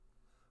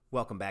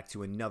Welcome back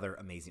to another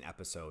amazing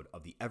episode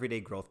of the Everyday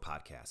Growth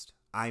Podcast.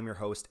 I'm your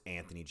host,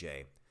 Anthony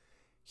J.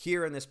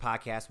 Here in this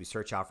podcast, we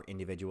search out for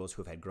individuals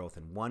who have had growth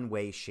in one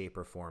way, shape,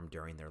 or form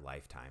during their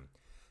lifetime.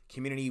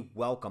 Community,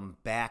 welcome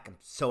back. I'm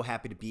so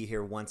happy to be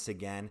here once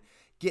again,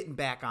 getting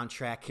back on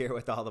track here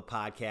with all the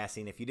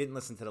podcasting. If you didn't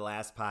listen to the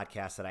last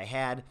podcast that I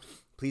had,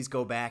 please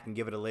go back and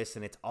give it a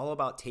listen. It's all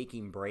about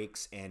taking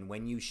breaks and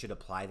when you should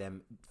apply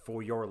them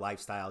for your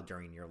lifestyle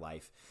during your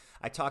life.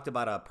 I talked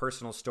about a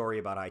personal story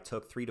about I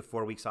took 3 to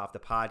 4 weeks off the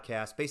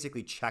podcast,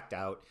 basically checked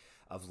out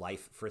of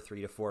life for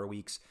 3 to 4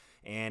 weeks,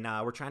 and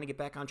we're trying to get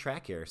back on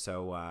track here.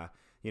 So,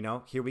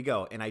 here we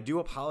go. And I do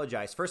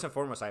apologize. First and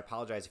foremost, I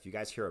apologize if you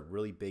guys hear a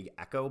really big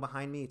echo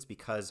behind me. It's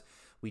because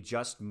we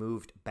just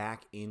moved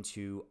back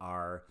into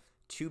our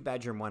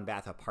 2-bedroom,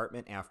 1-bath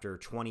apartment after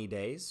 20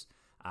 days.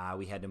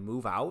 We had to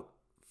move out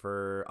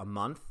for a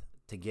month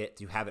to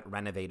have it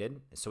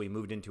renovated. So we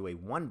moved into a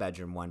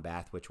 1-bedroom,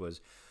 1-bath, which was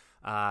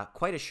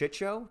quite a shit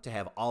show to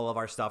have all of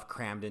our stuff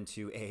crammed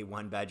into a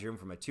 1-bedroom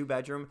from a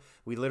 2-bedroom.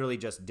 We literally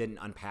just didn't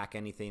unpack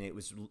anything. It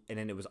was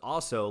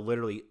also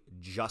literally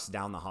just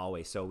down the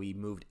hallway. So we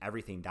moved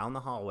everything down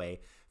the hallway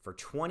for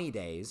 20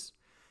 days,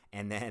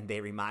 and then they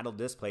remodeled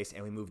this place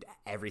and we moved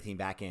everything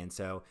back in.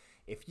 So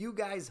if you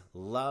guys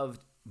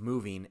loved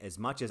moving as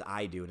much as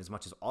I do, and as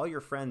much as all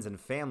your friends and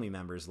family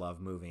members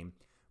love moving,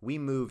 we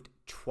moved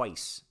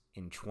twice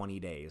in 20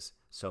 days.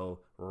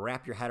 So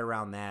wrap your head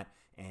around that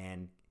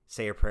and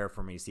say a prayer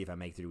for me to see if I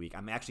make it through the week.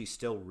 I'm actually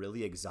still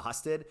really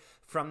exhausted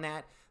from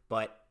that,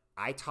 but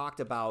I talked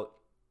about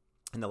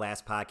in the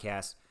last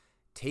podcast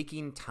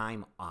taking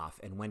time off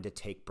and when to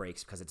take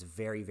breaks because it's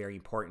very, very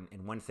important.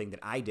 And one thing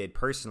that I did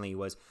personally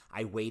was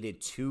I waited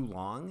too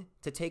long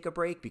to take a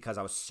break because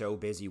I was so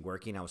busy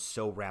working. I was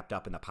so wrapped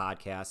up in the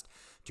podcast,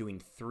 doing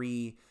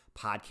 3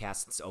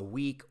 podcasts a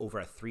week over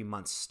a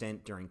 3-month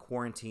stint during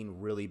quarantine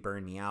really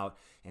burned me out.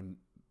 And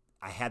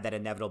I had that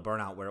inevitable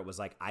burnout where it was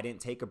like I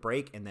didn't take a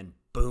break and then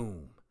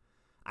boom,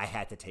 I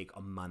had to take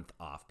a month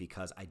off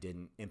because I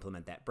didn't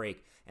implement that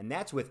break. And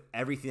that's with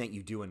everything that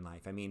you do in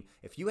life. I mean,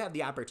 if you have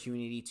the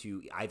opportunity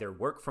to either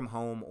work from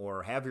home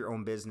or have your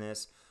own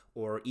business,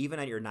 or even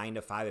at your 9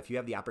 to 5, if you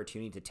have the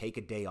opportunity to take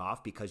a day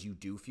off because you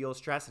do feel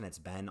stressed and it's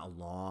been a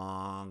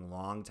long,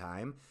 long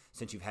time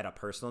since you've had a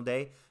personal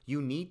day,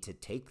 you need to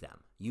take them.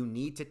 You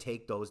need to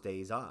take those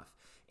days off.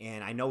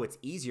 And I know it's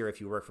easier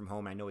if you work from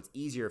home. I know it's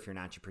easier if you're an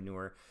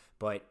entrepreneur,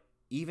 but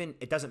even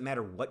it doesn't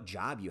matter what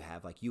job you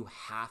have, like you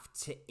have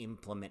to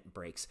implement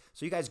breaks.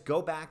 So you guys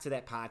go back to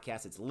that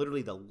podcast. It's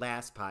literally the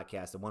last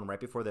podcast, the one right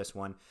before this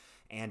one.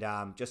 And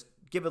just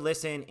give a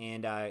listen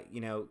and,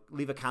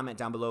 leave a comment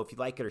down below if you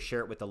like it or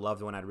share it with a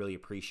loved one. I'd really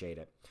appreciate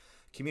it.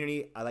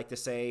 Community, I'd like to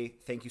say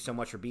thank you so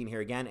much for being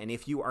here again. And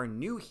if you are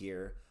new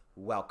here,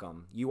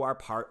 welcome. You are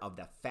part of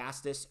the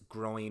fastest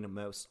growing,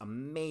 most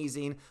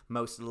amazing,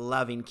 most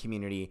loving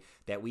community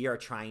that we are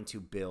trying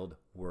to build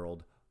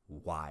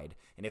worldwide.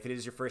 And if it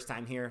is your first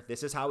time here,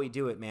 this is how we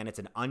do it, man. It's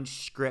an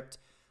unscripted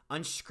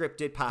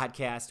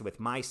podcast with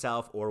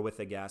myself or with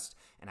a guest.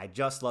 And I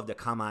just love to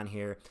come on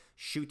here,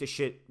 shoot the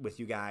shit with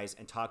you guys,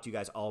 and talk to you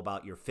guys all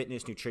about your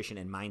fitness, nutrition,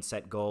 and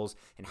mindset goals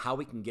and how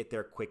we can get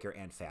there quicker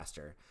and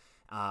faster.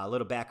 A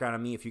little background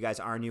on me. If you guys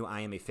are new,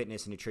 I am a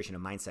fitness and nutrition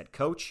and mindset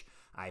coach.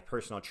 I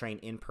personal train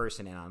in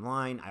person and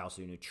online. I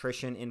also do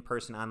nutrition in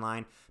person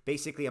online.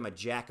 Basically, I'm a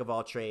jack of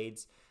all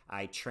trades.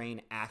 I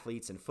train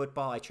athletes in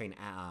football. I train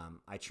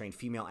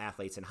female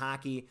athletes in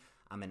hockey.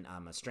 I'm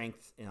a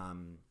strength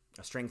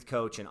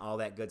coach and all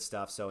that good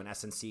stuff. So an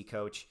S&C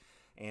coach.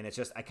 And it's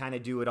just I kind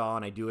of do it all,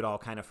 and I do it all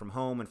kind of from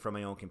home and from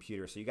my own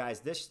computer. So you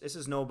guys, this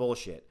is no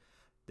bullshit.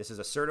 This is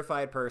a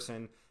certified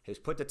person who's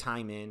put the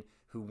time in,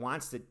 who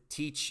wants to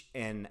teach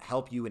and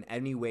help you in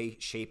any way,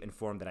 shape, and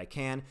form that I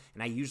can.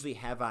 And I usually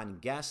have on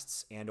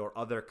guests and or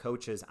other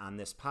coaches on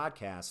this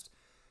podcast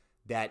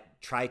that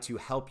try to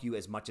help you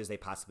as much as they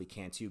possibly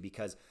can too,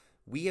 because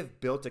we have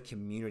built a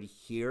community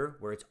here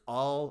where it's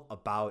all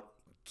about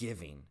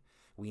giving.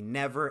 We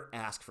never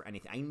ask for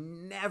anything. I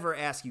never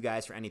ask you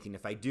guys for anything.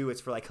 If I do,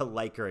 it's for like a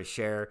like or a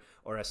share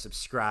or a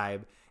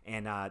subscribe.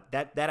 And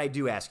that I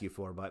do ask you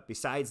for. But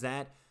besides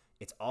that,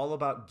 it's all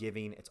about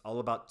giving. It's all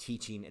about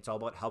teaching. It's all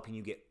about helping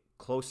you get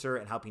closer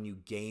and helping you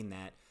gain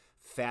that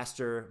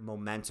faster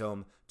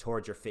momentum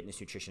towards your fitness,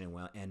 nutrition,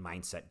 and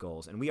mindset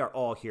goals. And we are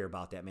all here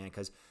about that, man,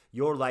 because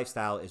your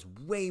lifestyle is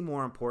way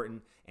more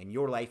important and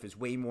your life is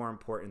way more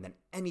important than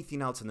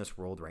anything else in this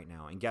world right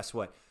now. And guess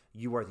what?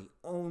 You are the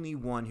only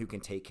one who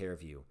can take care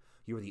of you.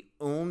 You are the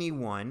only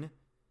one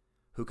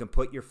who can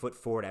put your foot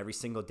forward every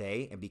single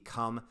day and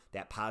become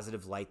that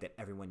positive light that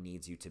everyone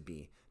needs you to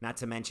be. Not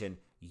to mention,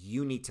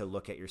 you need to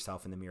look at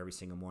yourself in the mirror every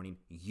single morning.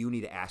 You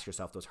need to ask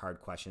yourself those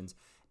hard questions.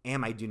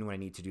 Am I doing what I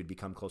need to do to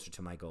become closer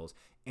to my goals?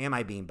 Am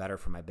I being better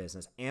for my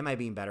business? Am I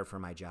being better for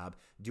my job?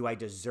 Do I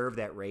deserve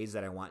that raise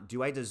that I want?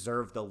 Do I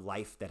deserve the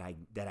life that I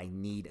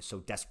need, so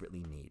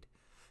desperately need?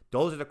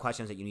 Those are the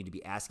questions that you need to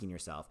be asking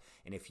yourself.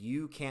 And if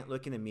you can't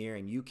look in the mirror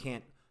and you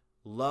can't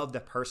love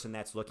the person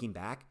that's looking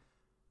back,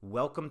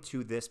 welcome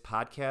to this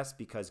podcast,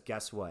 because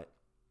guess what?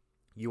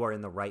 you are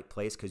in the right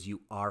place because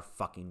you are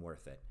fucking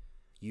worth it.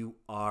 You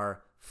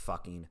are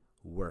fucking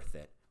worth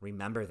it.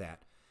 Remember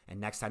that. And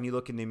next time you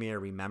look in the mirror,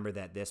 remember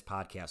that this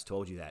podcast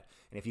told you that.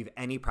 And if you have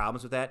any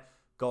problems with that,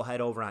 go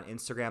ahead over on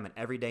Instagram at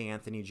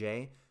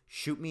EverydayAnthonyJ.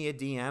 Shoot me a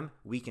DM.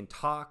 We can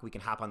talk. We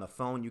can hop on the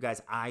phone. You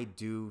guys, I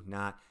do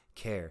not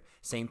care.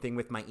 Same thing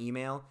with my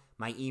email.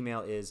 My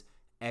email is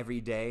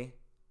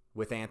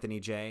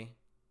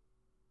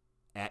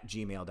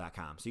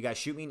everydayWithAnthonyJ@gmail.com. So you guys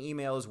shoot me an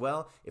email as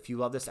well. If you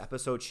love this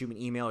episode, shoot me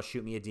an email or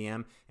shoot me a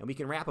DM, and we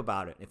can rap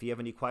about it. If you have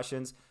any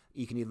questions,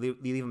 you can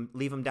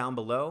leave them down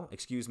below.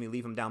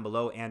 Leave them down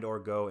below and or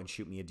go and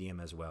shoot me a DM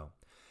as well.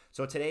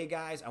 So today,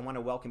 guys, I want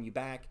to welcome you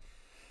back.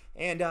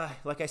 And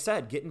like I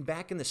said, getting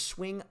back in the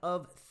swing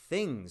of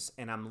things,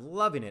 and I'm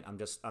loving it.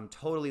 I'm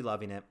totally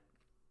loving it.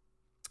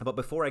 But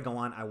before I go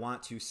on, I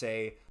want to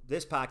say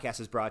this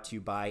podcast is brought to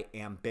you by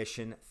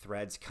Ambition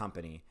Threads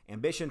Company.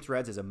 Ambition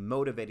Threads is a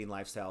motivating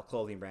lifestyle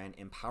clothing brand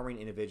empowering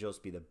individuals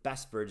to be the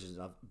best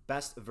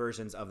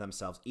versions of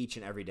themselves each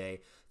and every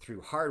day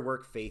through hard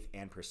work, faith,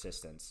 and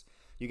persistence.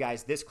 You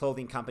guys, this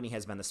clothing company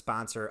has been the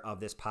sponsor of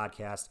this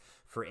podcast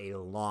for a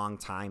long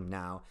time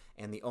now,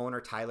 and the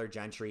owner, Tyler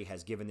Gentry,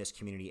 has given this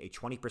community a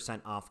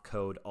 20% off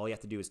code. All you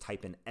have to do is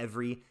type in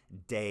every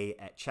day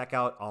at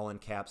checkout, all in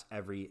caps,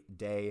 every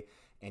day,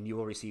 and you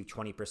will receive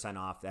 20%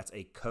 off. That's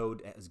a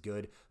code that is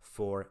good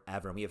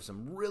forever. And we have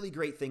some really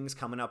great things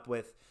coming up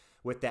with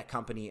that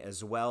company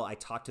as well. I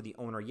talked to the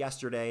owner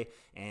yesterday,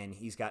 and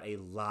he's got a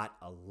lot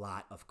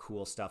of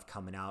cool stuff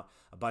coming out.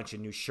 A bunch of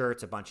new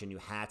shirts, a bunch of new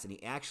hats, and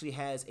he actually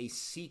has a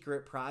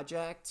secret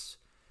project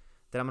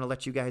that I'm going to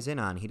let you guys in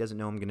on. He doesn't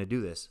know I'm going to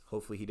do this.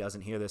 Hopefully he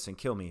doesn't hear this and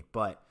kill me,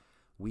 but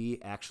we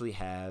actually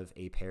have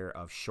a pair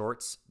of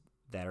shorts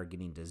that are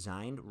getting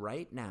designed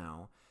right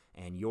now,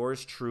 and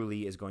yours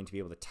truly is going to be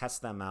able to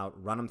test them out,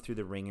 run them through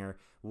the ringer,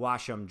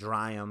 wash them,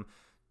 dry them,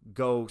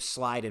 go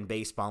slide and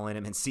baseball in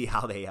them, and see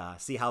how they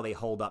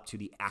hold up to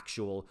the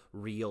actual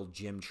real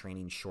gym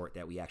training short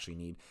that we actually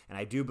need. And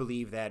I do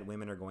believe that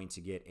women are going to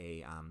get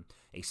a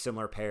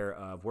similar pair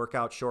of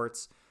workout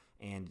shorts,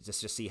 and just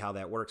to see how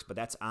that works. But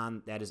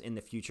that is in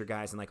the future,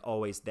 guys. And like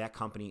always, that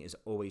company is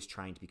always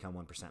trying to become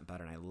 1%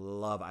 better. And I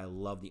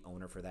love the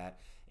owner for that,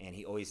 and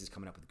he always is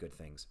coming up with good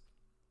things.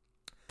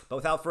 But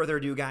without further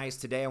ado, guys,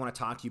 today I want to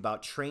talk to you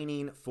about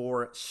training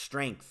for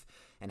strength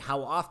and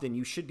how often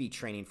you should be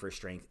training for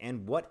strength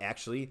and what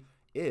actually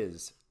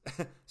is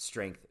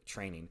strength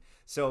training.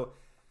 So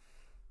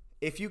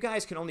if you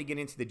guys can only get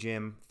into the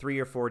gym 3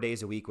 or 4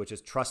 days a week, which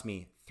is, trust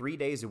me, 3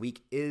 days a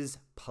week is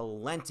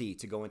plenty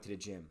to go into the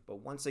gym.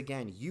 But once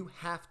again, you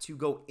have to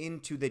go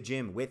into the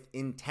gym with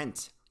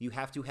intent. You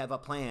have to have a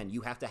plan. You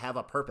have to have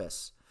a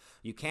purpose.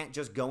 You can't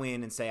just go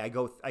in and say, I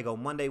go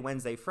Monday,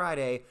 Wednesday,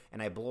 Friday,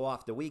 and I blow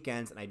off the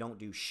weekends, and I don't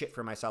do shit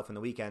for myself in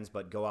the weekends,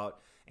 but go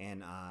out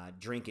and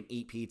drink and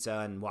eat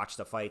pizza and watch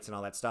the fights and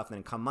all that stuff. And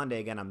then come Monday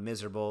again, I'm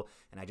miserable,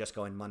 and I just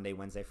go in Monday,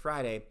 Wednesday,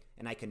 Friday,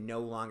 and I can no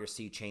longer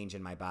see change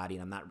in my body,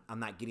 and I'm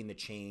not getting the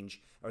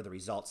change or the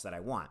results that I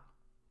want.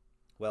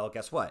 Well,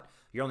 guess what?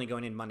 You're only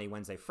going in Monday,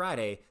 Wednesday,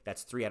 Friday.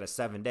 That's 3 out of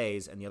 7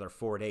 days, and the other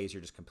 4 days you're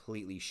just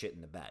completely shit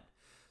in the bed.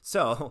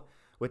 So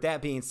with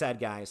that being said,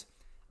 guys,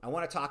 I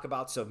want to talk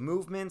about some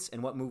movements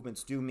and what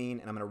movements do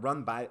mean, and I'm going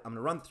to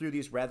run through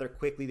these rather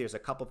quickly. There's a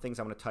couple things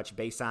I want to touch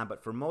base on,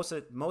 but for most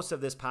of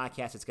this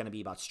podcast, it's going to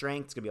be about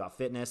strength, it's going to be about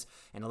fitness,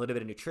 and a little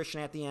bit of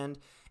nutrition at the end.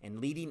 And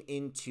leading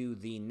into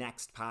the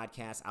next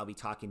podcast, I'll be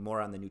talking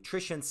more on the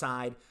nutrition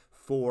side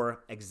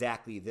for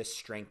exactly this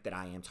strength that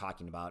I am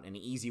talking about. An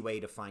easy way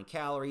to find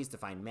calories, to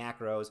find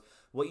macros,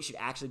 what you should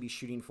actually be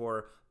shooting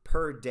for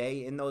per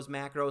day in those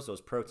macros, those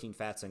protein,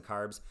 fats, and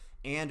carbs,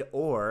 and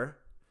or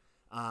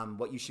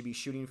what you should be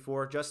shooting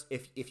for just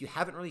if you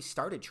haven't really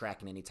started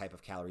tracking any type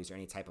of calories or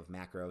any type of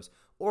macros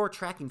or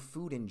tracking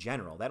food in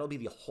general. That'll be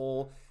the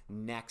whole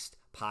next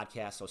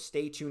podcast. So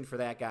stay tuned for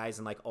that, guys.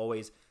 And like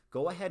always,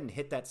 go ahead and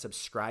hit that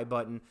subscribe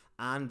button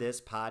on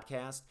this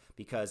podcast,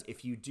 because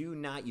if you do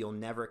not, you'll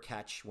never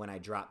catch when I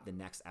drop the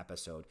next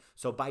episode.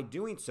 So by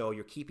doing so,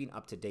 you're keeping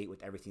up to date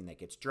with everything that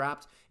gets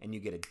dropped, and you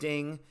get a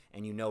ding,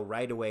 and you know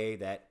right away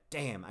that,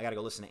 damn, I got to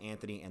go listen to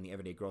Anthony and the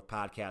Everyday Growth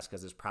Podcast,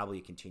 because there's probably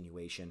a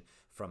continuation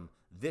from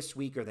this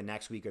week or the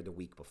next week or the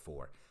week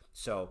before.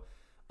 So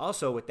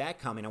also with that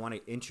coming, I want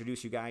to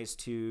introduce you guys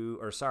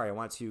I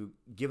want to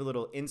give a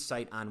little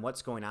insight on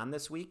what's going on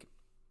this week.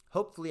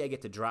 Hopefully I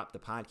get to drop the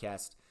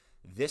podcast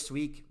this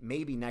week.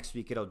 Maybe next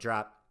week it'll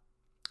drop.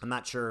 I'm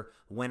not sure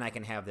when I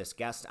can have this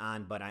guest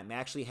on, but I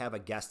actually have a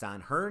guest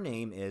on. Her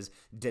name is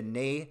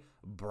Danae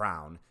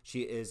Brown.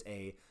 She is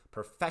a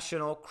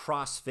professional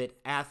CrossFit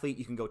athlete.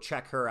 You can go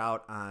check her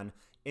out on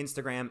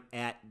Instagram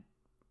at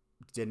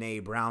Danae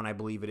Brown. I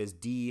believe it is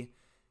Danae.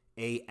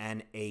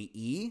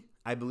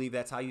 I believe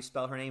that's how you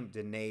spell her name,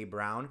 Danae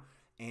Brown.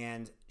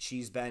 And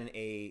she's been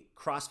a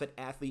CrossFit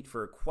athlete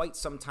for quite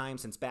some time,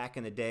 since back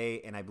in the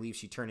day, and I believe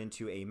she turned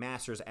into a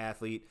master's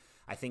athlete.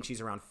 I think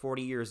she's around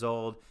 40 years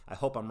old. I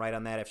hope I'm right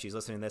on that. If she's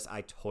listening to this,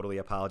 I totally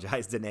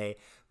apologize, Danae.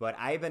 But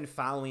I've been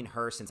following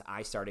her since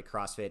I started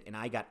CrossFit, and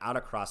I got out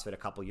of CrossFit a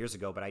couple years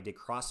ago, but I did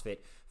CrossFit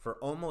for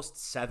almost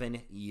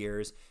 7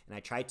 years, and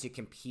I tried to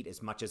compete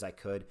as much as I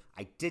could.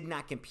 I did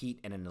not compete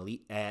at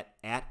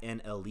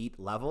an elite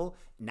level,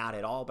 not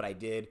at all, but I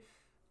did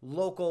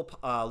local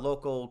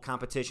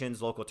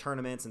competitions, local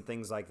tournaments, and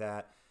things like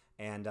that.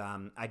 And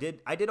I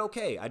did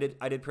okay. I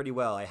did pretty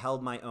well. I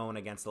held my own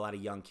against a lot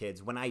of young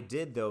kids. When I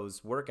did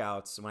those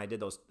workouts, when I did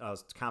those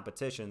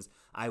competitions,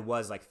 I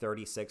was like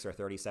 36 or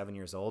 37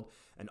 years old,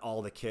 and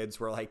all the kids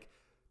were like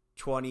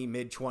 20,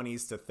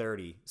 mid-20s to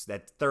 30. So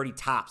that 30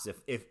 tops,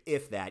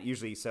 if that,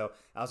 usually. So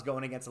I was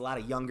going against a lot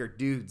of younger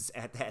dudes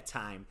at that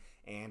time,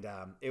 and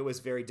it was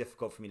very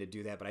difficult for me to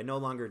do that. But I no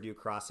longer do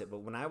CrossFit. But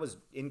when I was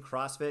in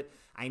CrossFit,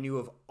 I knew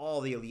of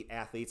all the elite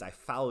athletes. I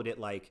followed it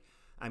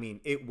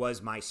it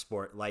was my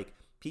sport. Like,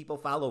 people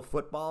follow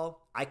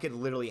football. I could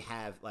literally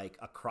have like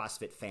a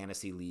CrossFit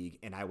fantasy league,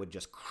 and I would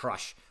just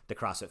crush the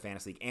CrossFit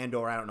fantasy league.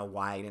 Or I don't know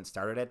why I didn't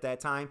start it at that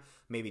time.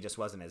 Maybe it just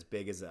wasn't as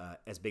big as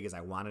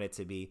I wanted it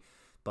to be.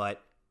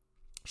 But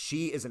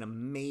she is an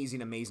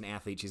amazing, amazing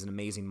athlete. She's an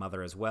amazing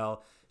mother as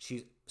well.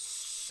 She's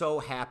so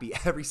happy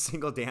every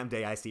single damn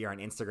day I see her on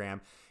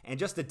Instagram, and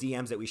just the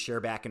DMs that we share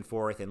back and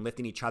forth, and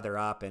lifting each other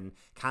up and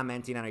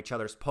commenting on each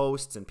other's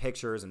posts and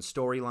pictures and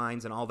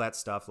storylines and all that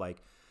stuff.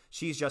 Like,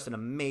 she's just an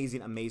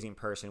amazing, amazing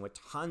person with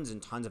tons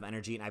and tons of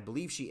energy. And I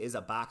believe she is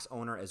a box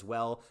owner as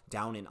well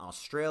down in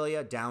Australia,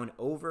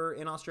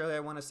 I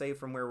want to say,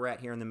 from where we're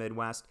at here in the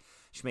Midwest.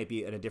 She might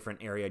be in a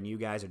different area than you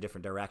guys, or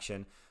different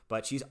direction.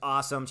 But she's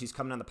awesome. She's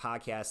coming on the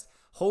podcast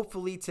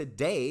hopefully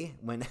today,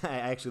 when I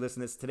actually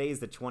listen to this. Today is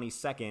the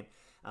 22nd.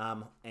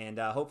 And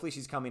hopefully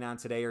she's coming on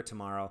today or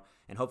tomorrow.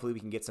 And hopefully we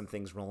can get some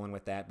things rolling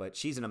with that. But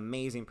she's an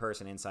amazing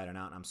person inside and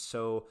out. And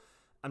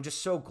I'm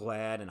just so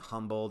glad and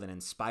humbled and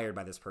inspired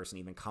by this person to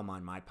even come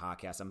on my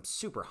podcast. I'm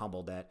super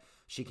humbled that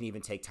she can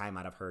even take time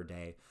out of her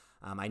day.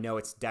 I know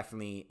it's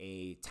definitely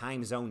a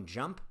time zone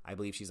jump. I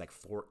believe she's like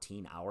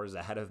 14 hours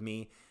ahead of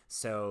me.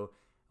 So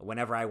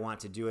whenever I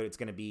want to do it, it's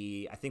going to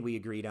be, I think we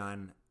agreed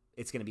on,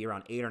 it's going to be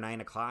around 8 or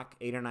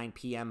 9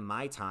 p.m.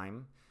 my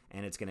time.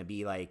 And it's going to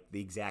be like the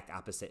exact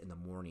opposite in the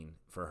morning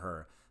for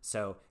her.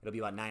 So it'll be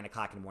about 9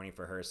 o'clock in the morning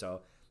for her.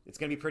 So it's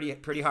going to be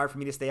pretty hard for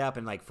me to stay up,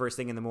 and like first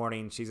thing in the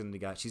morning, she's going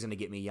to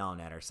get me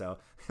yelling at her. So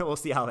we'll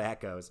see how that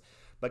goes.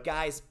 But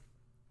guys,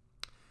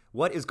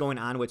 what is going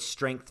on with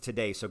strength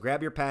today? So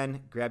grab your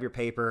pen, grab your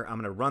paper. I'm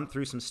going to run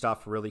through some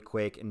stuff really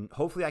quick, and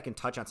hopefully I can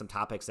touch on some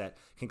topics that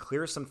can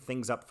clear some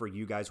things up for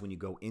you guys when you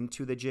go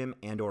into the gym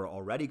and or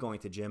already going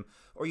to gym,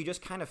 or you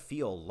just kind of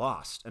feel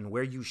lost and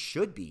where you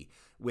should be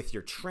with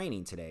your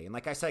training today. And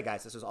like I said,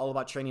 guys, this is all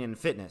about training and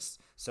fitness.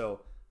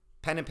 So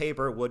pen and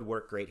paper would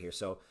work great here.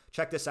 So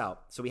check this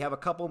out. So we have a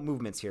couple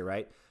movements here,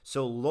 right?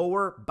 So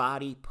lower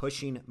body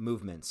pushing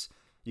movements.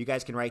 You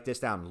guys can write this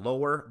down.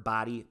 Lower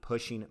body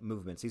pushing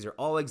movements. These are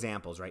all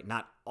examples, right?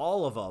 Not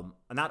all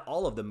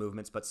of the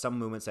movements, but some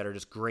movements that are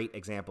just great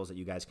examples that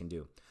you guys can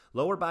do.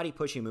 Lower body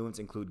pushing movements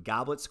include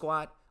goblet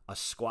squat, a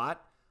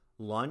squat,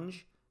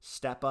 lunge,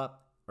 step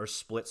up, or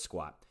split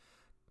squat.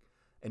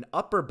 An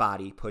upper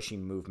body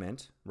pushing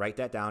movement, write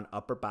that down.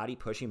 Upper body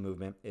pushing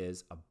movement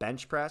is a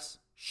bench press,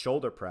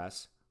 shoulder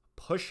press,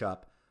 push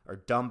up, or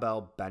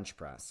dumbbell bench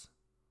press.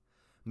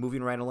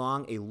 Moving right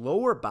along, a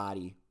lower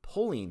body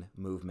pulling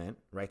movement,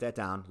 write that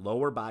down.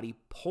 Lower body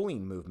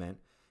pulling movement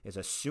is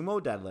a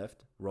sumo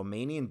deadlift,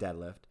 Romanian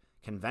deadlift,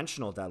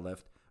 conventional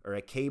deadlift, or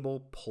a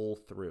cable pull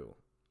through.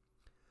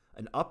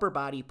 An upper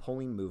body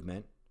pulling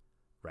movement,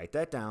 write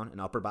that down. An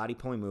upper body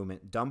pulling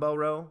movement, dumbbell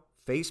row,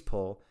 face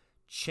pull,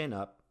 chin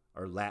up,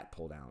 or lat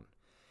pull down.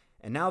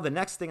 And now the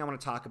next thing I want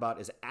to talk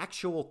about is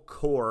actual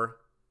core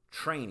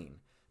training.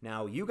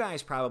 Now, you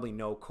guys probably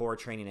know core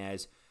training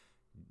as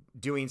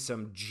doing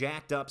some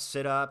jacked up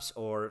sit-ups,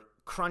 or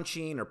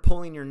crunching, or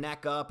pulling your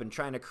neck up and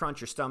trying to crunch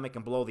your stomach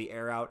and blow the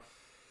air out.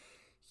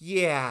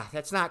 Yeah,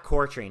 that's not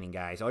core training,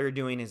 guys. All you're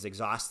doing is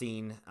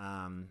exhausting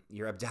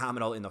your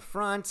abdominal in the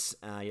front,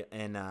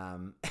 and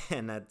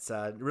that's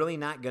really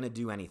not going to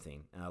do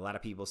anything. A lot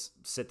of people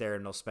sit there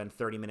and they'll spend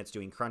 30 minutes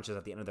doing crunches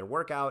at the end of their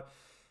workout.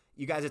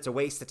 You guys, it's a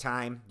waste of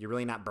time. You're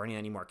really not burning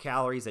any more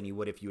calories than you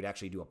would if you would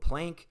actually do a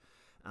plank.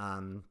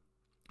 And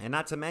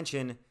not to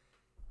mention,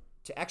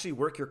 to actually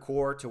work your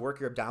core, to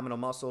work your abdominal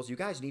muscles, you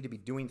guys need to be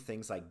doing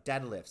things like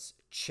deadlifts,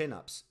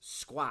 chin-ups,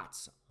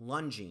 squats,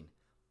 lunging,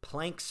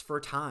 planks for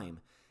time.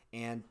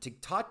 And to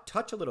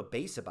touch a little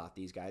base about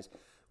these guys,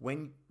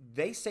 when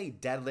they say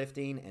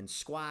deadlifting and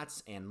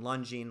squats and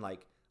lunging,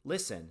 like,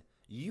 listen,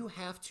 you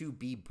have to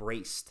be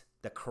braced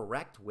the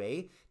correct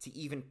way to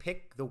even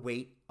pick the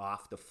weight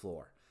off the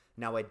floor.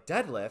 Now, a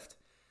deadlift,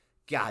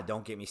 God,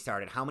 don't get me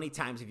started. How many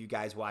times have you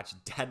guys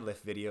watched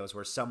deadlift videos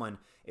where someone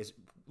is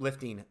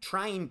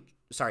trying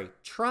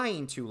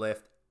to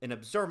lift an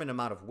absorbent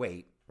amount of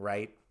weight,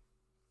 right?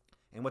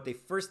 And what they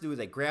first do is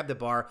they grab the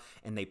bar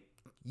and they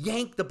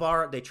yank the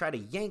bar. They try to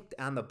yank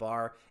on the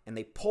bar, and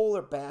they pull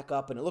their back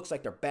up, and it looks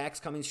like their back's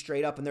coming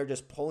straight up, and they're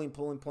just pulling.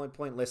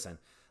 Listen.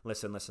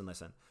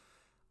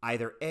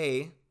 Either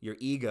A, your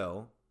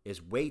ego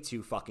is way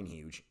too fucking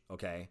huge,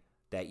 okay,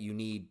 that you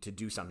need to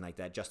do something like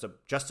that just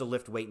to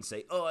lift weight and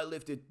say, oh, I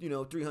lifted,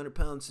 300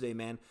 pounds today,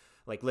 man.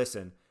 Like,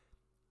 listen,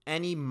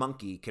 any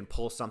monkey can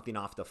pull something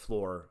off the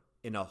floor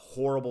in a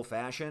horrible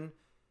fashion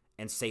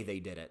and say they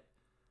did it.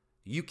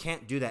 You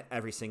can't do that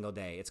every single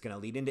day. It's going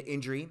to lead into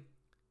injury.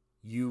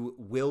 You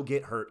will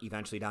get hurt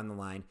eventually down the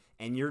line,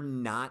 and you're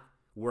not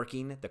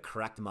working the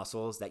correct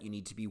muscles that you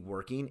need to be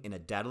working in a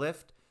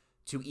deadlift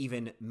to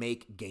even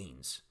make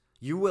gains.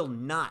 You will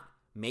not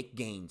make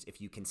gains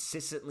if you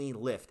consistently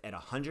lift at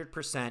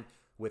 100%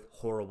 with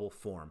horrible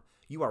form.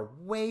 You are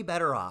way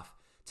better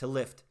off to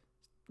lift,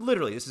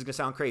 literally, this is going to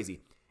sound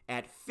crazy,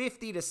 at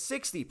 50 to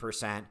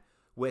 60%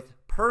 with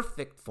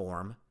perfect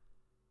form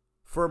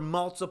for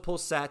multiple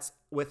sets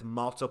with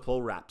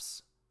multiple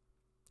reps.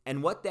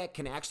 And what that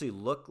can actually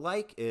look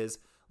like is,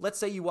 let's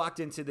say you walked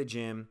into the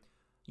gym,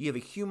 you have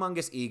a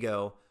humongous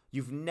ego,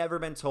 you've never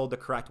been told the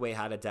correct way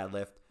how to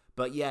deadlift,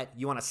 but yet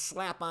you want to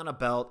slap on a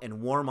belt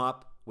and warm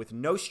up with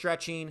no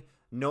stretching,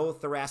 no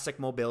thoracic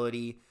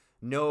mobility,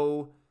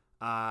 no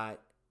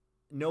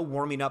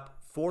warming up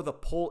for the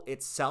pull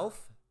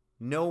itself,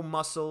 no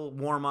muscle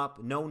warm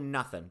up, no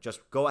nothing.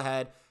 Just go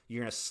ahead.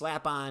 You're going to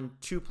slap on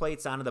 2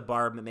 plates onto the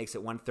bar that makes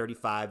it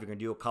 135. You're going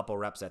to do a couple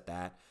reps at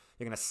that.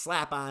 You're going to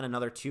slap on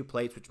another 2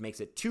 plates, which makes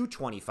it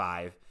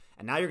 225.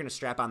 And now you're going to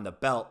strap on the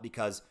belt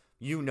because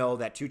you know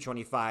that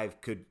 225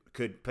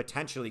 could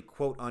potentially,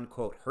 quote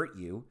unquote, hurt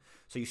you.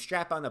 So you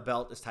strap on the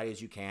belt as tight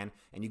as you can,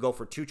 and you go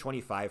for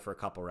 225 for a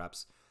couple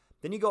reps.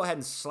 Then you go ahead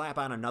and slap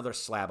on another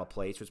slab of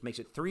plates, which makes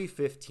it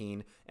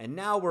 315, and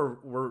now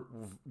we're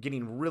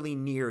getting really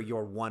near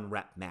your 1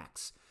 rep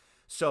max.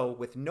 So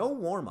with no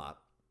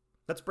warm-up,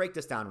 let's break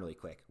this down really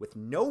quick. With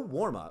no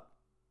warm-up,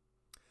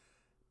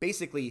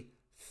 basically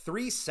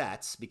 3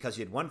 sets, because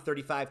you had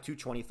 135,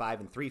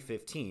 225, and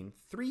 315,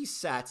 3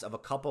 sets of a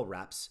couple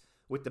reps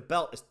with the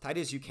belt as tight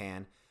as you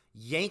can,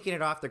 yanking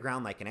it off the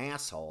ground like an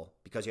asshole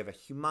because you have a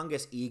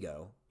humongous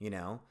ego,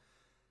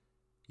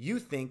 you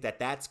think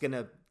that's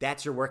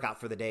your workout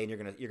for the day, and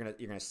you're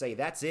gonna say,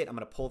 that's it, I'm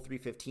gonna pull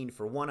 315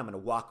 for 1, I'm gonna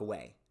walk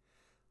away.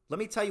 Let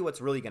me tell you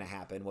what's really gonna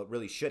happen, what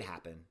really should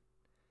happen.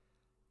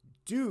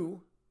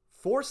 Do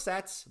 4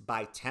 sets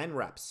by 10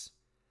 reps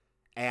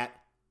at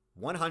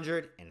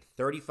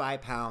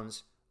 135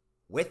 pounds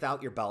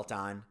without your belt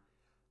on.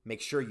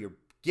 Make sure you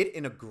get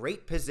in a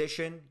great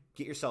position,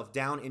 get yourself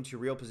down into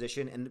real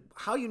position. And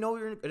how you know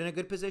you're in a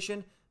good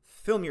position?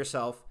 Film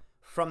yourself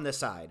from the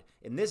side.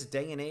 In this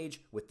day and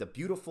age, with the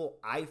beautiful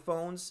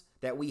iPhones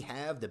that we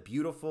have, the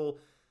beautiful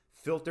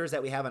filters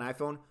that we have on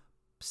iPhone,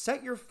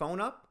 set your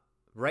phone up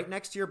right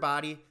next to your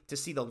body to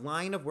see the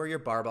line of where your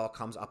barbell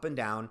comes up and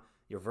down,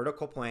 your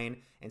vertical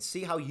plane, and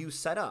see how you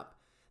set up.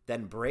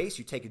 Then brace,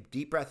 you take a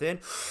deep breath in,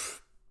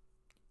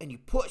 and you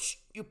push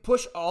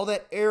all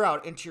that air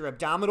out into your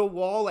abdominal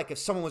wall like if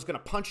someone was going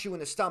to punch you in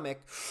the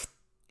stomach.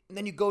 And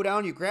then you go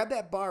down, you grab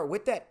that bar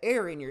with that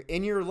air in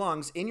your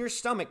lungs, in your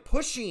stomach,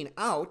 pushing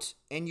out,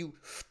 and you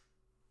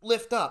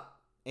lift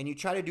up. And you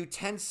try to do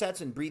 10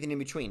 sets and breathing in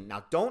between.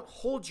 Now, don't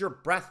hold your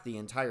breath the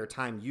entire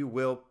time. You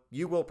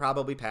will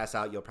probably pass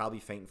out. You'll probably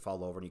faint and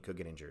fall over, and you could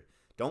get injured.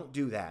 Don't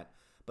do that.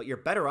 But you're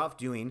better off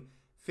doing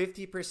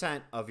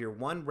 50% of your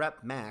 1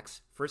 rep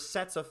max for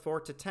sets of 4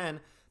 to 10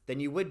 than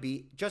you would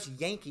be just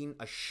yanking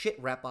a shit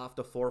rep off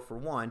the floor for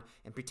 1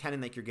 and pretending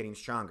like you're getting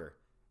stronger.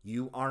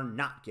 You are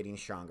not getting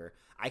stronger.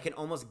 I can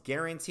almost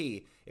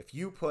guarantee if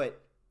you put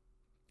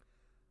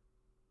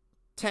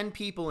 10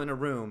 people in a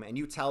room and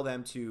you tell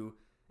them to,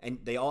 and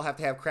they all have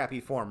to have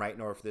crappy form, right,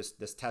 in order for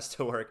this test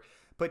to work.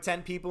 Put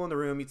 10 people in the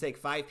room, you take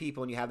 5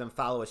 people, and you have them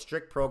follow a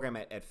strict program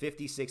at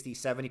 50, 60,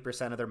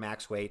 70% of their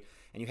max weight,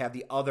 and you have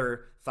the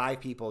other 5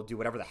 people do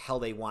whatever the hell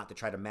they want to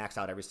try to max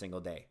out every single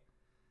day.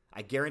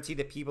 I guarantee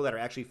the people that are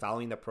actually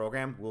following the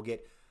program will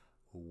get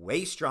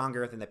way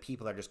stronger than the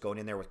people that are just going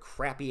in there with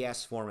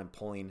crappy-ass form and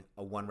pulling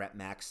a 1 rep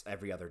max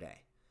every other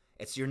day.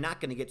 You're not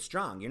going to get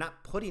strong. You're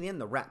not putting in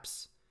the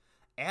reps.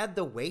 Add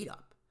the weight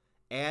up.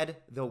 Add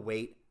the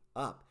weight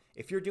up.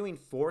 If you're doing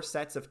 4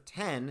 sets of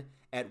 10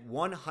 at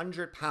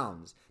 100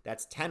 pounds,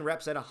 that's 10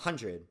 reps at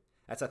 100.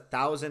 That's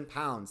 1,000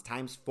 pounds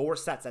times 4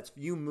 sets. That's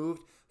you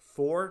moved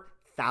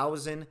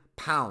 4,000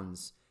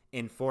 pounds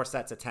in 4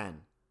 sets of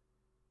 10.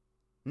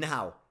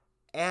 Now,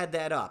 add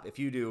that up. If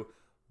you do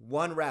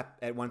 1 rep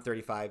at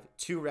 135,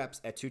 2 reps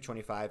at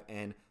 225,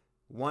 and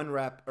 1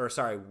 rep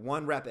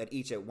at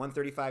each at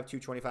 135,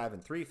 225,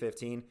 and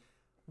 315,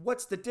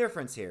 what's the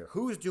difference here?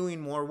 Who's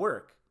doing more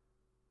work?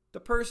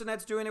 The person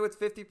that's doing it with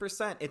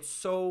 50%. It's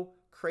so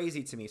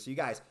crazy to me. So you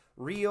guys,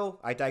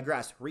 I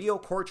digress. Real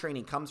core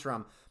training comes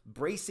from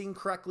bracing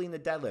correctly in the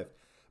deadlift,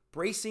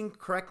 bracing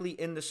correctly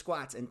in the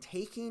squats, and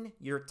taking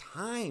your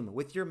time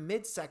with your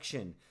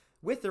midsection,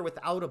 with or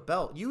without a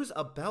belt. Use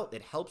a belt.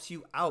 It helps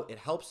you out. It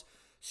helps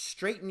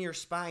straighten your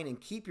spine and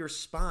keep your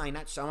spine, I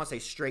want to say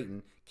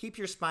straighten, keep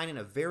your spine in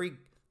a very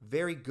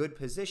very good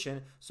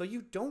position so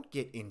you don't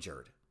get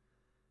injured.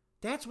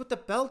 That's what the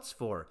belt's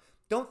for.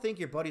 Don't think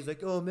your buddy's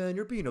like, oh man,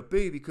 you're being a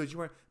baby because you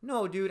weren't.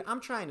 No, dude, I'm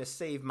trying to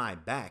save my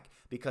back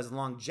because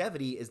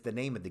longevity is the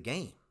name of the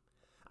game.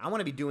 I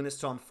want to be doing this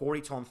till I'm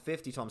 40, till I'm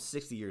 50, till I'm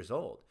 60 years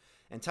old.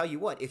 And tell you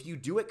what, if you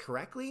do it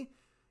correctly,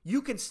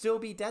 you can still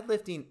be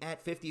deadlifting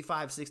at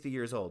 55, 60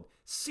 years old.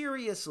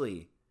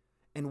 Seriously.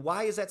 And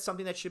why is that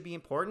something that should be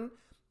important?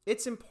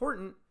 It's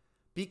important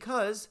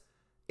because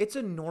it's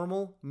a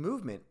normal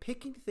movement.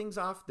 Picking things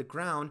off the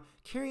ground,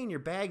 carrying your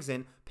bags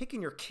in,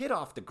 picking your kid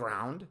off the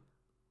ground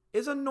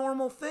is a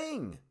normal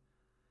thing.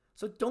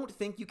 So don't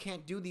think you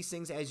can't do these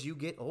things as you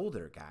get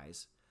older,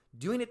 guys.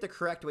 Doing it the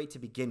correct way to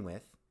begin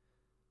with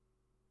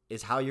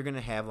is how you're going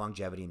to have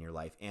longevity in your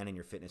life and in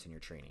your fitness and your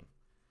training.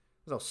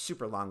 That was a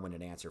super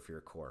long-winded answer for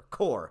your core.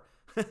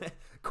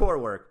 Core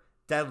work,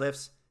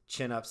 deadlifts,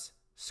 chin-ups,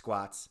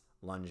 squats,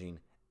 lunging,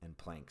 and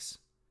planks.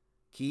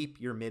 Keep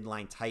your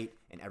midline tight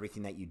in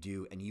everything that you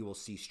do, and you will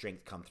see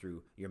strength come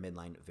through your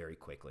midline very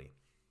quickly.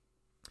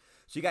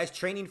 So you guys,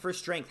 training for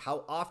strength,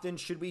 how often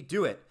should we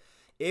do it?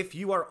 If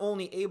you are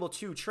only able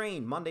to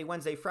train Monday,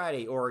 Wednesday,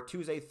 Friday, or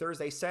Tuesday,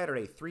 Thursday,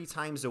 Saturday, 3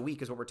 times a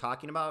week is what we're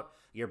talking about,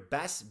 your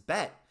best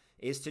bet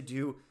is to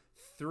do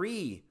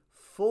 3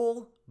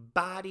 full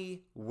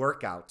body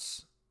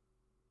workouts.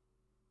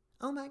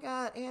 Oh my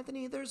God,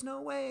 Anthony, there's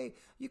no way.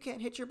 You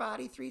can't hit your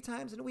body 3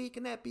 times in a week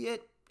and that be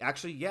it.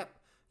 Actually, yep,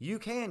 you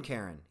can,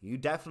 Karen. You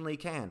definitely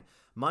can.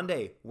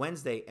 Monday,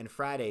 Wednesday, and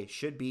Friday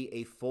should be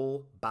a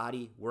full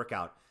body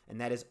workout.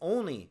 And that is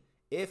only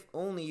if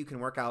only you can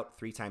work out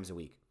 3 times a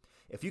week.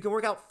 If you can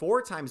work out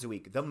 4 times a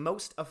week, the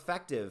most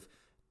effective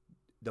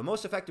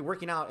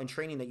working out and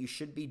training that you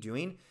should be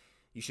doing,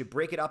 you should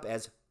break it up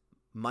as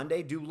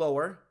Monday do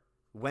lower,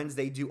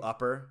 Wednesday do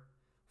upper,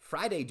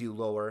 Friday do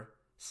lower,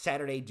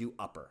 Saturday do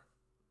upper.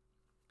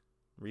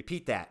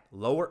 Repeat that.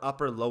 Lower,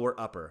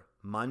 upper.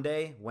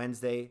 Monday,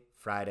 Wednesday,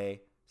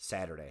 Friday,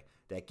 Saturday.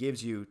 That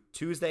gives you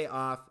Tuesday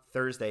off,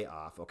 Thursday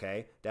off,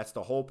 okay? That's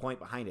the whole point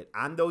behind it.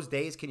 On those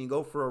days, can you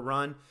go for a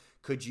run?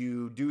 Could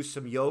you do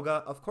some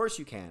yoga? Of course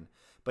you can.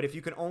 But if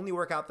you can only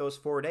work out those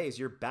 4 days,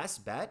 your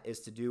best bet is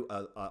to do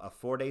a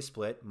 4-day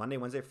split, Monday,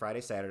 Wednesday, Friday,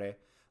 Saturday,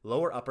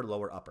 lower,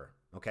 upper,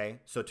 okay?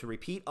 So to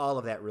repeat all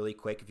of that really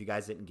quick, if you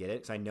guys didn't get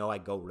it, because I know I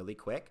go really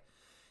quick,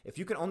 if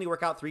you can only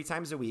work out 3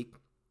 times a week,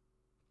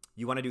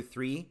 you want to do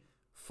 3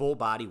 full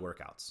body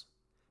workouts.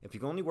 If you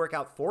can only work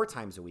out 4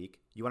 times a week,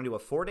 you want to do a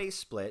 4-day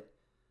split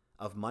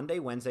of Monday,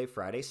 Wednesday,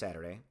 Friday,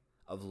 Saturday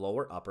of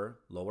lower,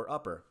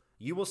 upper.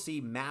 You will see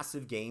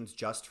massive gains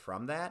just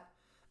from that,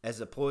 as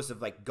opposed to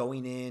like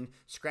going in,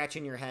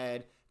 scratching your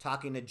head,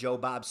 talking to Joe,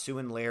 Bob, Sue,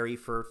 and Larry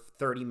for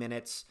 30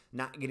 minutes,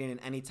 not getting in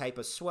any type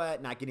of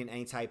sweat, not getting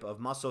any type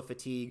of muscle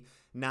fatigue,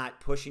 not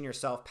pushing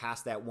yourself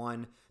past that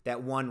one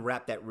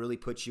rep that really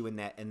puts you in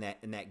that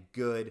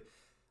good,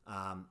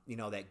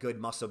 that good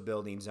muscle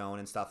building zone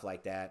and stuff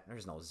like that.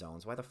 There's no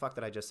zones. Why the fuck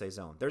did I just say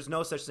zone? There's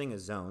no such thing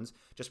as zones.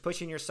 Just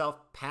pushing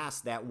yourself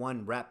past that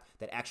one rep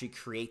that actually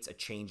creates a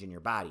change in your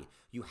body.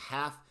 You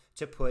have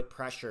to put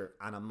pressure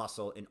on a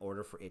muscle in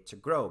order for it to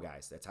grow,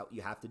 guys. That's how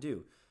you have to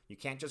do. You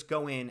can't just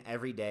go in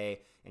every day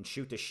and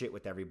shoot the shit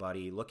with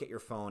everybody, look at your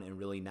phone, and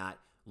really not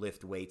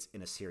lift weights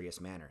in a serious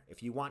manner.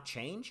 If you want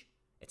change,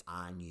 it's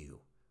on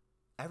you.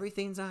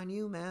 Everything's on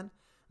you, man.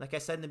 Like I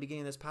said in the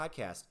beginning of this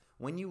podcast,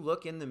 when you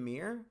look in the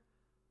mirror,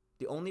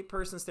 the only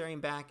person staring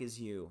back is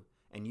you,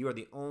 and you are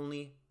the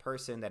only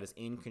person that is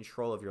in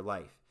control of your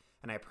life.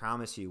 And I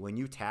promise you, when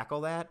you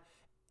tackle that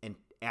and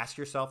ask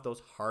yourself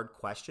those hard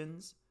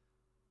questions,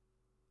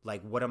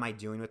 like, what am I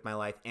doing with my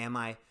life? Am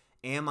I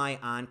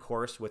on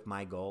course with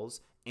my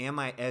goals? Am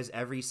I, as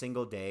every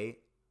single day,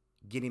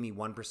 getting me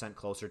 1%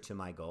 closer to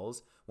my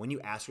goals? When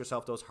you ask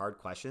yourself those hard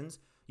questions,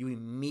 you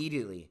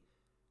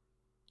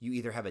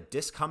either have a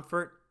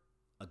discomfort,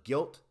 a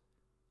guilt,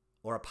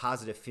 or a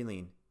positive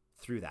feeling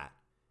through that.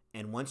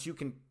 And once you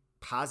can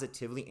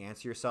positively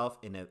answer yourself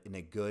in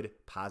a good,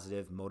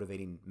 positive,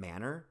 motivating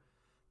manner,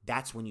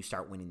 that's when you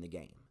start winning the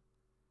game.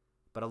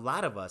 But a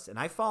lot of us, and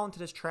I fall into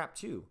this trap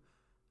too,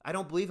 I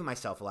don't believe in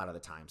myself a lot of the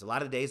times. A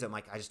lot of the days I'm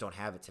like, I just don't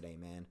have it today,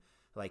 man.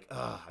 Like,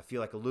 I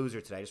feel like a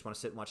loser today. I just want to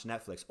sit and watch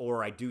Netflix.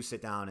 Or I do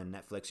sit down and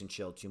Netflix and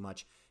chill too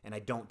much, and I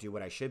don't do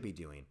what I should be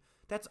doing.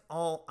 That's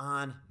all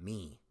on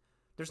me.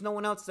 There's no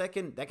one else that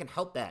can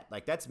help that.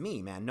 Like, that's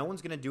me, man. No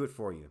one's going to do it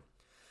for you.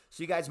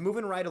 So you guys,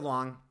 moving right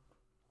along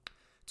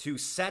to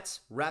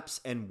sets,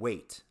 reps, and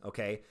weight,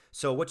 okay?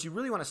 So what you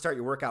really want to start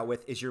your workout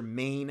with is your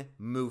main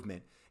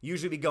movement.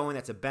 Usually be going,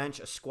 that's a bench,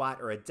 a squat,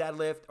 or a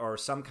deadlift, or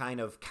some kind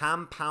of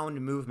compound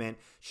movement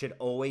should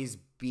always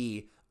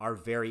be our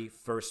very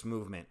first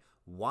movement.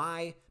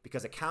 Why?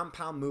 Because a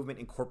compound movement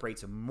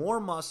incorporates more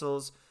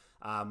muscles,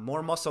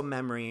 more muscle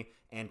memory,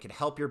 and can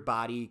help your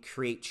body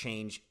create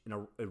change in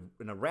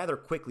a rather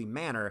quickly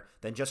manner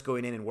than just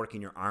going in and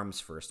working your arms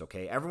first,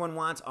 okay? Everyone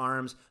wants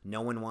arms,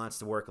 no one wants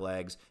to work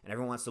legs, and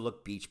everyone wants to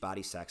look beach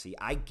body sexy.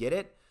 I get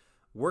it.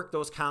 Work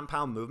those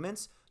compound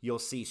movements. You'll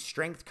see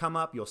strength come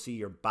up. You'll see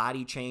your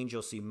body change.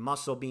 You'll see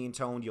muscle being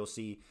toned. You'll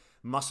see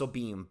muscle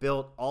being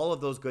built, all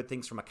of those good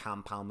things from a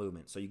compound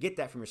movement. So you get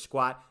that from your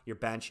squat, your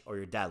bench, or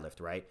your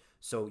deadlift, right?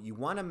 So you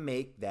want to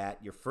make that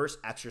your first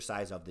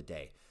exercise of the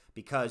day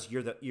because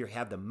you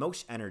have the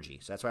most energy.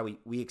 So that's why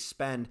we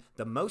expend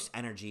the most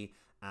energy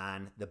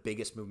on the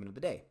biggest movement of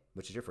the day,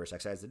 which is your first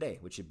exercise of the day,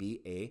 which should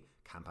be a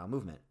compound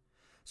movement.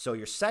 So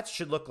your sets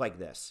should look like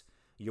this.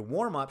 Your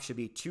warm-up should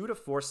be 2 to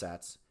 4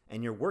 sets,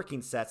 and your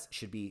working sets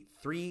should be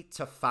 3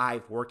 to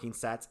 5 working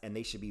sets, and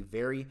they should be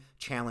very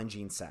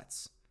challenging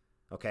sets.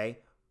 Okay?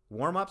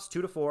 Warm-ups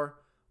 2 to 4,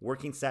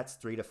 working sets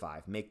 3 to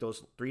 5. Make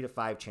those 3 to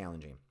 5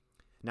 challenging.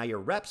 Now your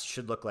reps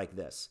should look like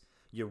this.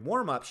 Your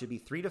warm-up should be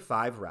 3 to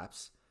 5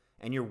 reps,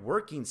 and your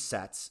working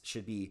sets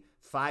should be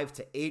 5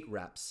 to 8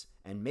 reps,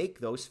 and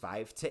make those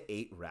 5 to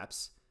 8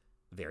 reps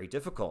very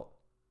difficult.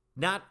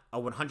 Not a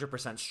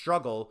 100%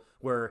 struggle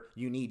where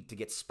you need to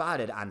get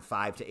spotted on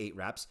 5 to 8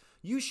 reps.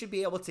 You should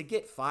be able to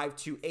get 5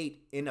 to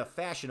 8 in a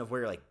fashion of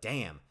where you're like,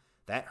 damn,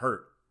 that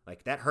hurt.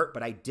 Like that hurt,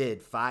 but I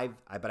did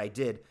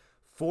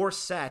 4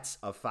 sets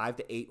of 5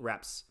 to 8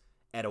 reps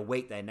at a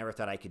weight that I never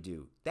thought I could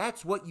do.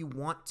 That's what you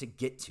want to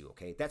get to,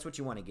 okay? That's what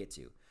you want to get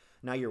to.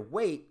 Now your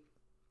weight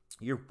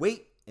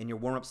and your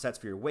warm-up sets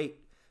for your weight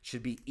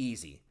should be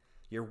easy.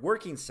 Your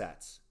working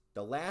sets,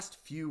 the last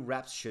few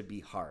reps should be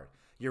hard.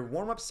 Your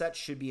warm-up set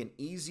should be an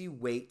easy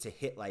weight to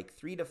hit like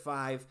 3 to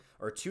 5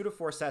 or 2 to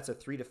 4 sets of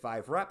 3 to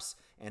 5 reps,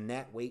 and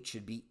that weight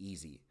should be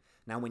easy.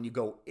 Now, when you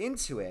go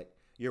into it,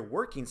 your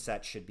working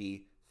set should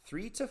be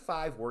 3 to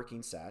 5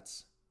 working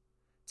sets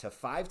to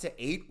 5 to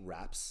 8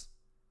 reps,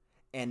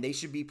 and they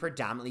should be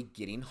predominantly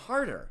getting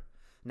harder.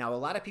 Now, a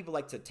lot of people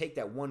like to take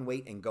that one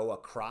weight and go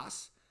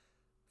across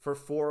for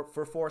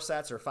 4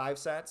 sets or 5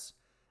 sets.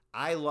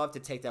 I love to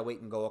take that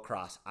weight and go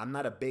across. I'm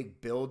not a big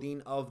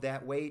building of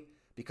that weight.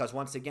 Because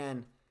once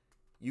again,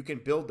 you can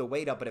build the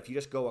weight up, but if you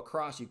just go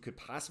across, you could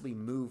possibly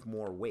move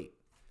more weight.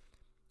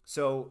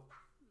 So,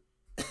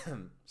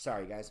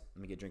 sorry guys,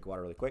 let me get a drink of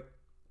water really quick.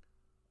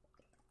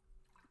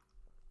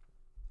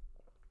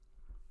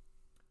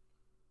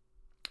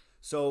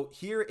 So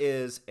here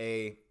is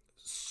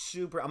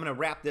I'm going to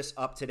wrap this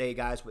up today,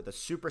 guys, with a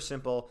super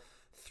simple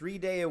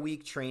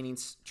 3-day-a-week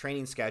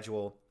training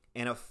schedule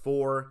and a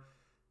 4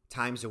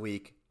 times a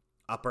week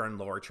upper and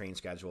lower training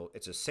schedule.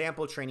 It's a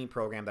sample training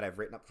program that I've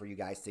written up for you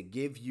guys to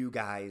give you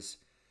guys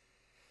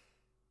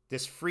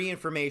this free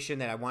information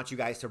that I want you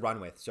guys to run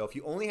with. So if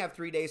you only have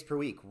 3 days per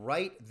week,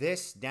 write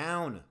this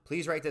down.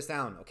 Please write this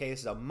down. Okay, this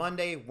is a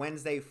Monday,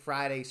 Wednesday,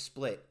 Friday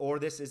split, or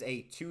this is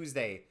a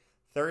Tuesday,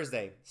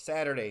 Thursday,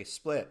 Saturday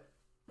split.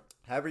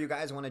 However you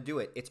guys want to do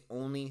it, it's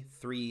only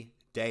 3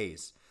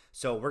 days.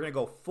 So we're going to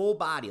go full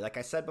body. Like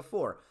I said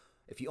before,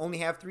 if you only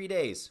have 3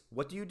 days,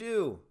 what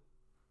do?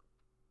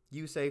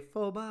 You say,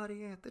 full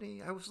body,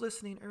 Anthony. I was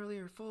listening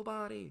earlier, full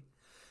body.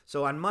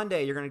 So on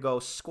Monday, you're going to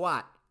go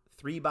squat,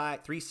 3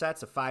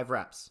 sets of 5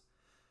 reps.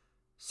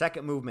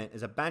 Second movement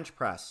is a bench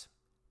press,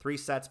 3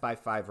 sets by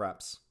 5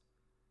 reps.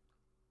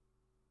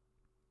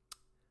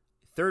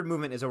 Third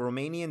movement is a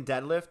Romanian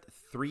deadlift,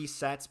 3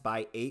 sets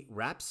by 8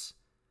 reps.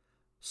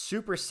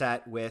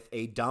 Superset with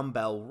a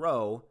dumbbell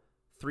row,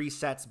 3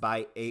 sets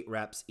by 8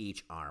 reps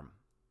each arm.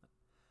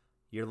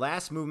 Your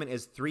last movement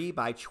is 3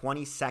 by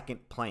 20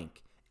 second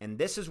plank. And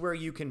this is where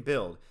you can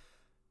build.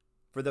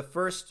 For the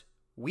first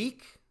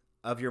week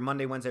of your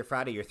Monday, Wednesday,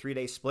 Friday, your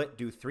 3-day split,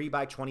 do 3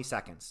 by 20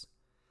 seconds.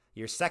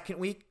 Your second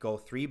week, go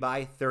 3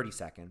 by 30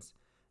 seconds.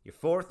 Your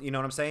fourth, you know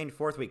what I'm saying?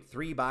 Fourth week,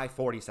 3 by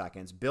 40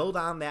 seconds. Build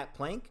on that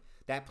plank.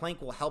 That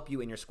plank will help you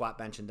in your squat,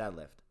 bench, and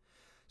deadlift.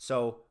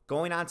 So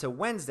going on to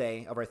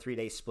Wednesday of our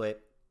 3-day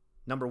split,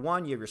 number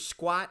 1, you have your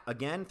squat,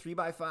 again, 3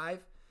 by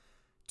 5.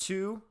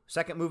 2,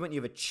 second movement,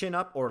 you have a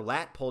chin-up or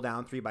lat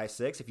pull-down, 3 by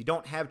 6. If you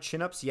don't have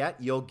chin-ups yet,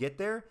 you'll get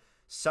there.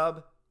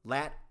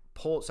 Sub-lat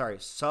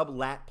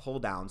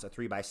pull-downs, a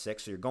 3 by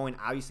 6. So you're going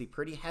obviously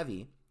pretty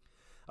heavy.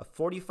 A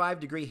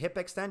 45-degree hip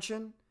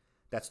extension,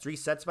 that's 3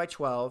 sets by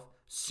 12.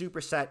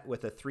 Superset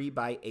with a 3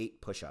 by 8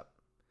 push-up.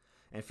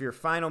 And for your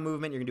final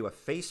movement, you're going to do a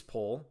face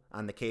pull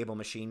on the cable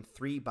machine,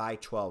 3 by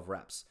 12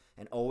 reps.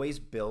 And always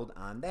build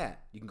on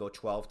that. You can go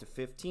 12 to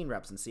 15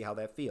 reps and see how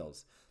that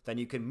feels. Then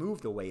you can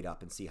move the weight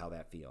up and see how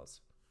that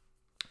feels.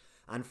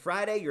 On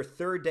Friday, your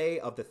third day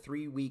of the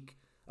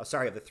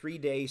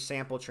 3-day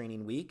sample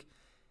training week,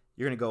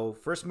 you're going to go,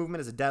 first movement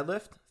is a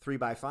deadlift, 3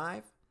 by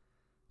 5.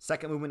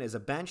 Second movement is a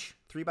bench,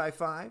 3 by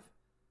 5.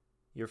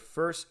 Your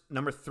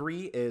number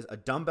 3 is a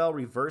dumbbell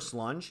reverse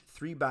lunge,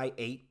 3 by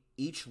 8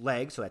 each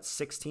leg, so that's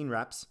 16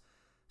 reps.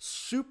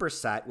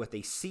 Superset with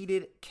a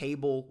seated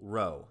cable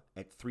row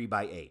at 3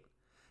 by 8.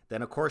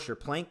 Then, of course, your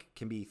plank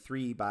can be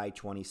 3 by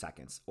 20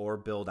 seconds or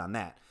build on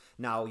that.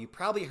 Now, you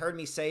probably heard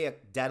me say a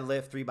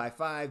deadlift 3 by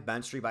 5,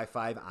 bench 3 by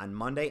 5 on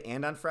Monday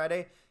and on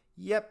Friday.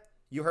 Yep,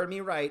 you heard me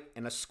right,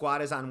 and a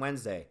squat is on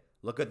Wednesday.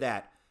 Look at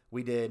that.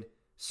 We did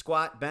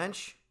squat,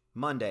 bench,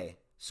 Monday,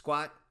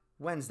 squat,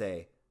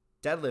 Wednesday,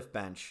 deadlift,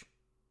 bench,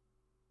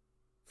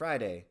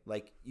 Friday.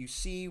 Like, you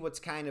see what's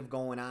kind of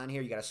going on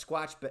here. You got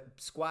a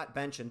squat,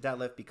 bench, and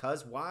deadlift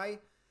because why?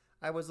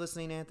 I was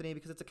listening, Anthony,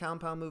 because it's a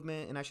compound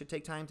movement and I should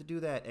take time to do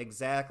that.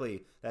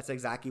 Exactly. That's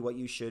exactly what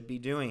you should be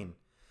doing.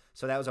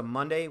 So that was a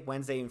Monday,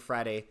 Wednesday, and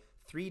Friday,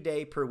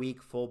 3-day per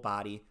week full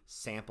body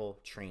sample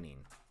training.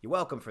 You're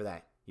welcome for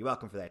that. You're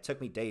welcome for that. It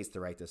took me days to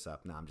write this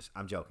up. No,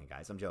 I'm joking,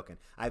 guys. I'm joking.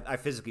 I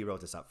physically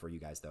wrote this up for you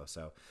guys, though.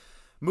 So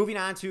moving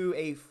on to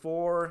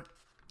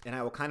and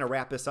I will kind of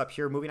wrap this up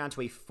here. Moving on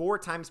to a 4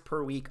 times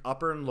per week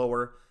upper and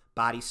lower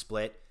body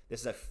split. This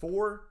is a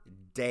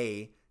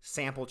 4-day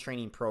sample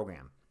training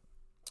program.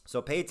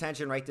 So pay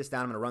attention, write this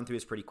down. I'm going to run through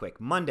this pretty quick.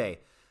 Monday,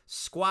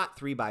 squat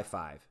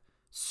 3x5,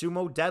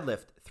 sumo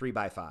deadlift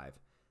 3x5,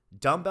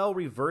 dumbbell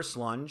reverse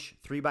lunge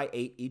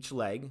 3x8 each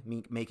leg,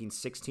 making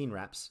 16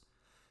 reps,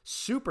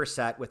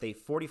 superset with a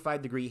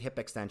 45-degree hip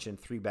extension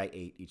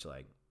 3x8 each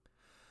leg.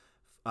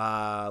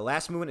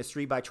 Last movement is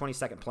 3x20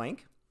 second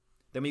plank.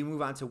 Then we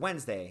move on to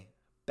Wednesday,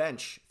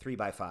 bench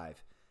 3x5,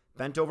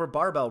 bent over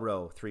barbell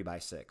row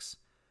 3x6.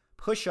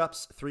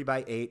 Push-ups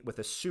 3x8 with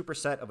a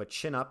superset of a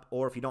chin-up,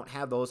 or if you don't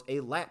have those, a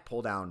lat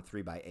pull-down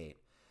 3x8.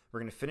 We're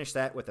going to finish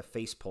that with a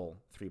face pull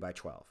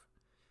 3x12.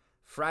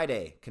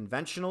 Friday,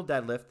 conventional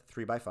deadlift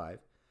 3x5,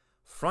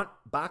 front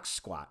box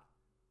squat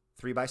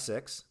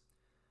 3x6.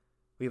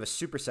 We have a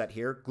superset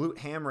here, glute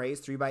ham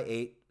raise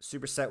 3x8,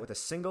 superset with a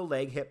single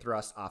leg hip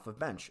thrust off of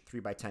bench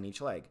 3x10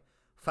 each leg.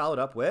 Followed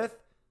up with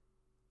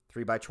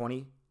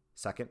 3x20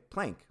 second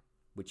plank,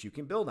 which you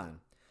can build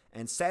on.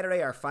 And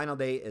Saturday, our final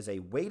day, is a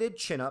weighted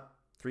chin-up,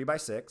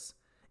 3x6,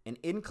 an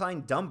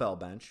incline dumbbell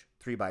bench,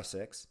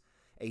 3x6,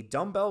 a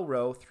dumbbell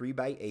row,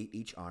 3x8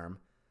 each arm,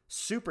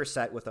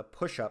 superset with a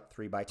push-up,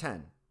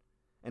 3x10.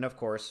 And of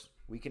course,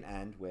 we can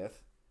end with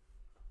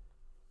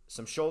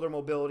some shoulder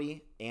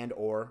mobility and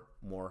or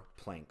more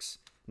planks.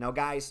 Now,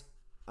 guys,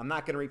 I'm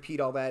not going to repeat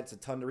all that. It's a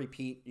ton to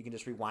repeat. You can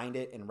just rewind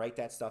it and write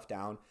that stuff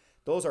down.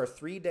 Those are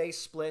 3-day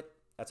split.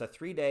 That's a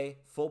 3-day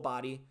full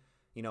body,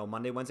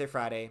 Monday, Wednesday,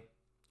 Friday.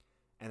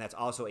 And that's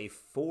also a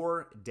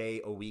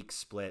 4-day-a-week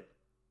split,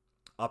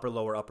 upper,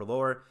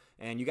 lower.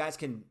 And you guys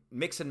can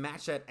mix and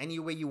match that any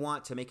way you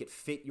want to make it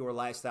fit your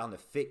lifestyle and to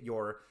fit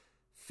your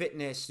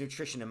fitness,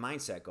 nutrition, and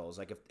mindset goals.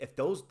 Like if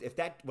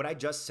that what I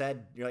just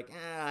said, you're like,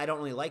 I don't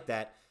really like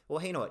that. Well,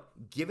 hey, you know what?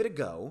 Give it a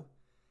go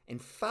and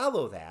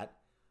follow that.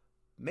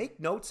 Make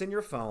notes in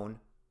your phone.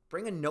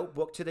 Bring a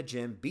notebook to the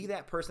gym. Be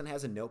that person that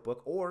has a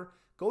notebook, or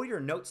go to your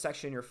notes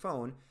section in your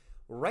phone.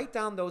 Write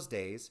down those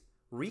days.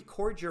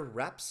 Record your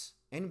reps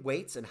and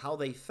weights and how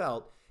they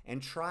felt,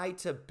 and try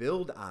to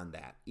build on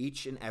that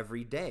each and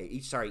every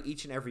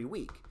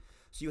week.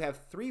 So you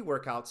have 3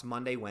 workouts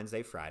Monday,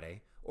 Wednesday,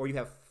 Friday, or you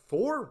have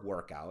 4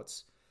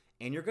 workouts,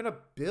 and you're going to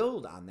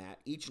build on that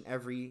each and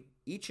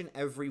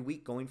every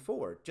week going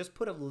forward. Just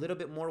put a little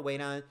bit more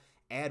weight on,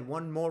 add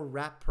 1 more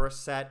rep per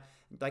set.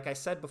 Like I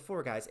said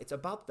before, guys, it's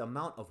about the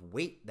amount of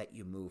weight that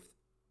you move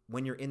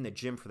when you're in the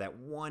gym for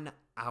that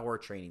 1-hour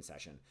training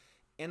session.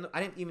 And I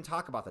didn't even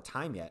talk about the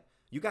time yet.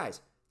 You guys,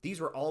 these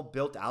were all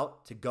built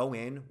out to go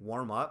in,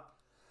 warm up,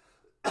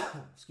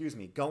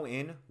 go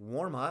in,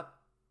 warm up,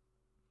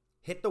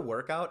 hit the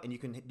workout, and you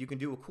can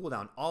do a cool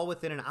down all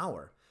within an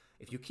hour.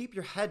 If you keep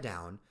your head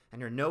down and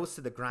your nose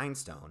to the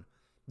grindstone,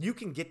 you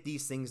can get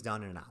these things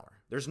done in an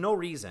hour. There's no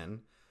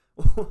reason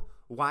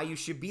why you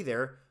should be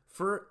there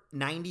for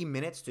 90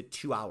 minutes to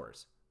 2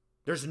 hours.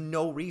 There's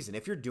no reason.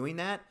 If you're doing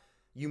that,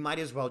 you might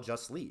as well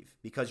just leave,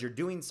 because you're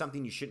doing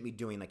something you shouldn't be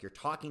doing. Like, you're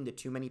talking to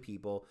too many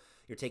people.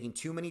 You're taking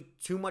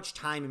too much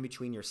time in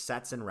between your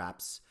sets and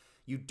reps.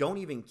 You don't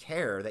even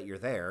care that you're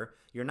there.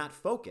 You're not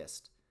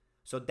focused.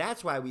 So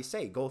that's why we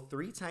say go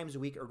 3 times a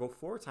week or go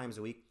 4 times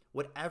a week,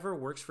 whatever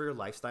works for your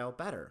lifestyle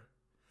better.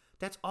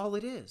 That's all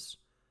it is.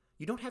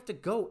 You don't have to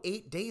go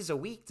 8 days a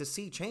week to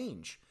see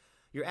change.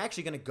 You're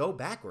actually going to go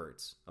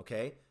backwards,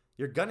 okay?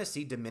 You're going to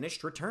see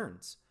diminished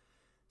returns.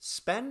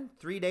 Spend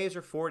 3 days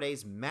or 4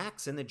 days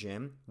max in the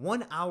gym,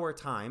 1 hour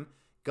time,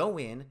 go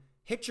in,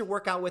 hit your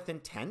workout with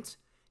intent,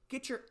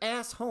 get your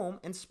ass home,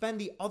 and spend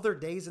the other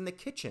days in the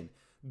kitchen.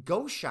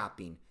 Go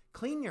shopping,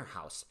 clean your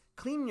house,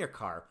 clean your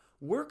car,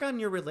 work on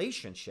your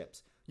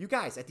relationships. You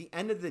guys, at the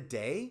end of the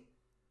day,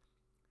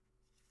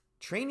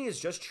 training is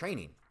just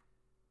training.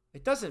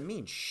 It doesn't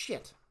mean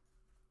shit.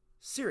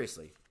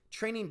 Seriously,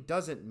 training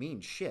doesn't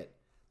mean shit.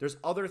 There's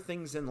other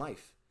things in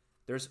life.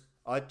 There's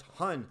a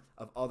ton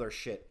of other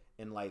shit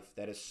in life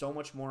that is so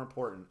much more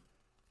important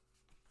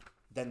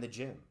than the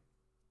gym.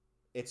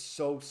 It's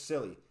so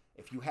silly.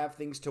 If you have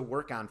things to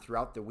work on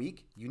throughout the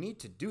week, you need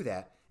to do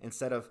that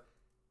instead of,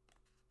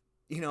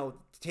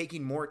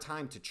 taking more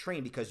time to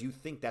train because you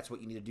think that's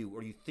what you need to do,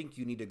 or you think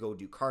you need to go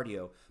do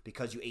cardio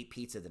because you ate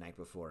pizza the night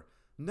before.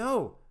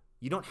 No,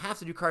 you don't have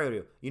to do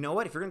cardio. You know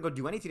what? If you're going to go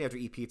do anything after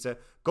you eat pizza,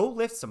 go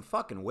lift some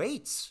fucking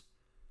weights.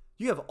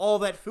 You have all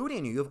that food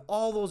in you. You have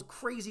all those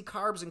crazy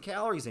carbs and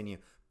calories in you.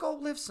 Go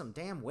lift some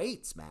damn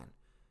weights, man.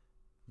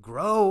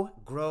 Grow,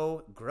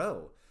 grow,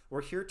 grow.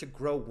 We're here to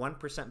grow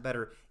 1%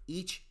 better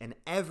each and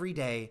every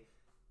day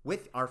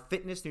with our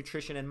fitness,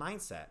 nutrition, and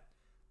mindset.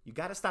 You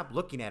got to stop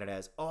looking at it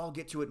as, I'll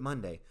get to it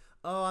Monday.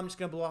 I'm just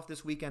going to blow off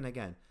this weekend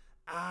again.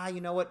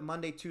 You know what?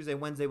 Monday, Tuesday,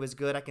 Wednesday was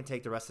good. I can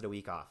take the rest of the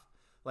week off.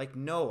 Like,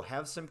 no,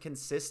 have some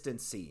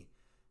consistency.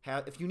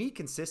 If you need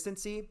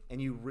consistency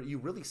and you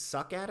really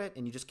suck at it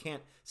and you just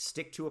can't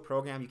stick to a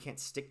program, you can't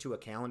stick to a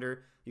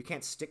calendar, you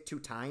can't stick to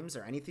times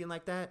or anything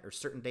like that, or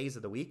certain days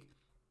of the week,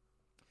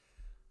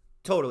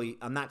 totally,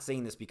 I'm not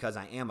saying this because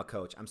I am a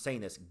coach. I'm saying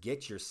this,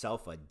 get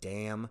yourself a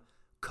damn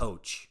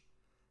coach.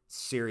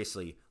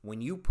 Seriously,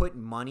 when you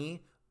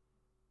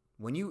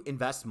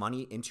invest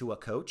money into a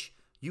coach,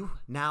 you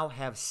now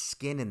have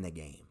skin in the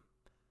game.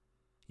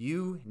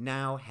 You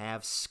now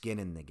have skin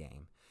in the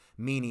game,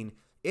 meaning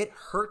it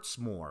hurts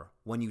more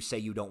when you say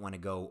you don't want to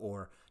go,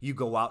 or you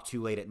go out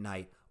too late at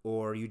night,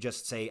 or you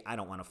just say, I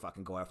don't want to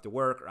fucking go after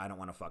work, or I don't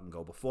want to fucking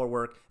go before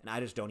work, and I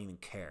just don't even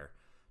care.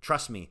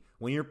 Trust me,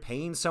 when you're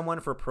paying someone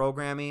for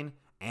programming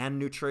and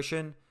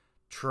nutrition,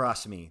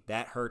 trust me,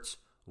 that hurts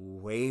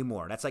way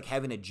more. That's like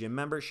having a gym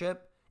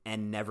membership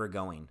and never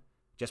going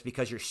just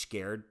because you're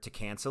scared to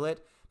cancel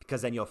it,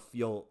 because then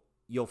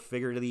you'll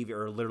figuratively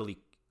or literally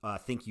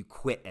think you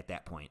quit at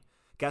that point.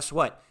 Guess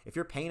what? If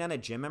you're paying on a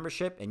gym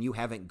membership and you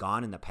haven't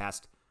gone in the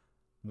past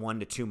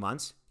 1 to 2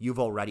 months, you've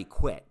already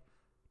quit.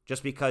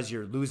 Just because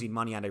you're losing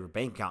money out of your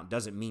bank account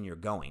doesn't mean you're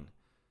going.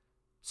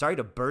 Sorry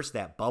to burst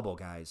that bubble,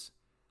 guys.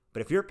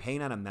 But if you're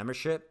paying on a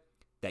membership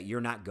that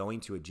you're not going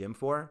to a gym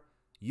for,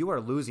 you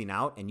are losing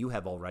out and you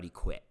have already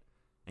quit.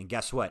 And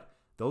guess what?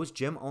 Those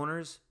gym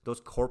owners, those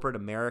corporate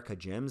America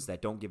gyms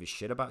that don't give a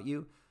shit about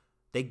you,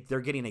 they're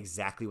getting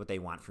exactly what they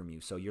want from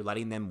you. So you're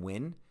letting them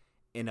win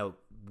in a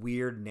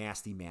weird,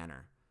 nasty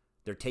manner.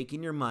 They're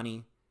taking your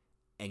money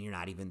and you're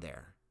not even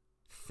there.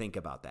 Think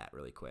about that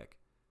really quick.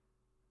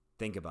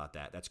 Think about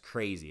that. That's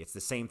crazy. It's the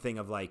same thing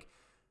of like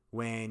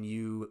when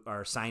you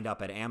are signed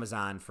up at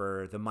Amazon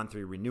for the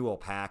monthly renewal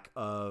pack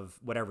of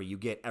whatever you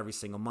get every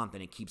single month,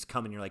 and it keeps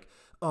coming. You're like,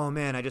 oh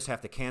man, I just have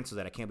to cancel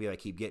that. I can't believe I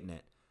keep getting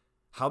it.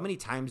 How many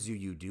times do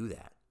you do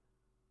that?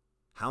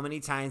 How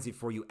many times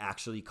before you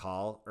actually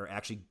call or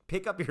actually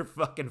pick up your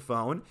fucking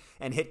phone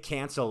and hit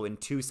cancel in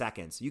 2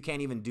 seconds? You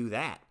can't even do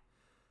that.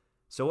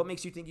 So what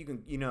makes you think you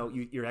can,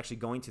 you're actually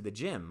going to the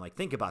gym? Like,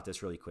 think about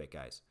this really quick,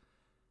 guys.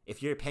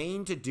 If you're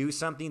paying to do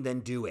something, then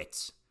do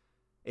it.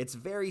 It's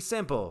very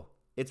simple.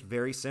 It's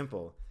very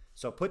simple.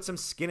 So put some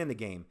skin in the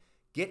game.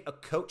 Get a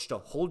coach to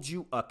hold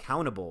you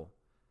accountable,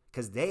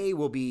 because they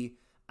will be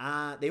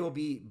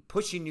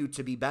pushing you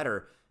to be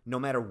better no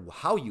matter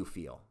how you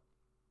feel.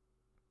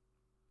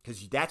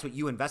 Because that's what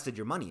you invested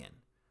your money in.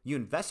 You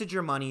invested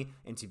your money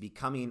into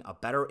becoming a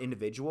better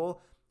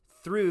individual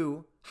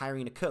through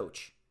hiring a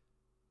coach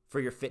for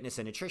your fitness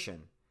and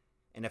nutrition.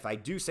 And if I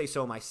do say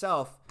so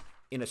myself,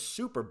 in a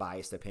super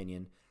biased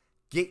opinion,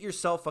 get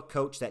yourself a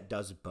coach that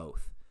does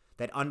both,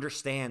 that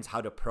understands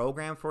how to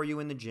program for you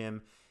in the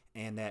gym,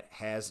 and that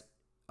has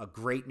a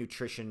great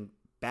nutrition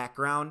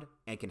background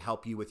and can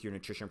help you with your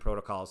nutrition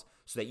protocols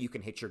so that you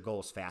can hit your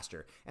goals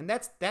faster. And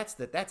that's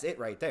it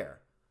right there.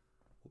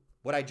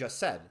 What I just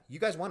said. You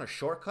guys want a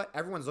shortcut?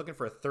 Everyone's looking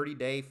for a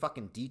 30-day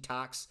fucking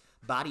detox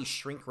body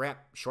shrink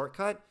wrap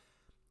shortcut.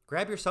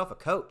 Grab yourself a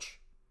coach.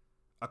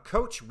 A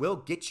coach will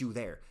get you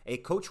there. A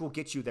coach will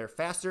get you there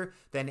faster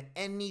than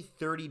any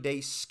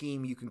 30-day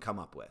scheme you can come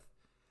up with,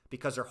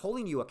 because they're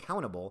holding you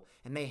accountable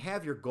and they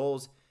have your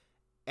goals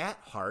at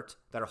heart,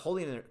 that are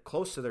holding it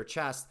close to their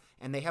chest,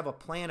 and they have a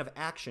plan of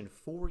action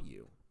for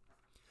you.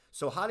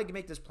 So how to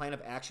make this plan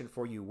of action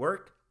for you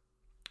work?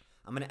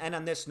 I'm going to end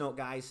on this note,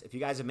 guys. If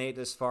you guys have made it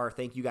this far,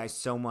 thank you guys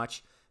so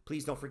much.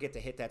 Please don't forget to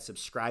hit that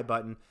subscribe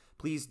button.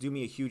 Please do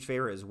me a huge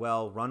favor as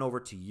well. Run over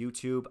to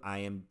YouTube. I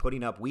am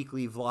putting up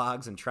weekly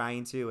vlogs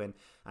and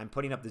I'm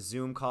putting up the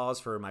Zoom calls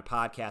for my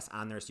podcast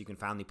on there so you can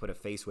finally put a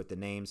face with the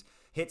names.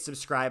 Hit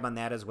subscribe on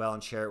that as well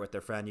and share it with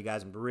their friend. You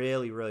guys are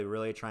really, really,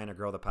 really trying to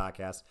grow the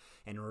podcast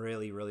and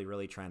really, really,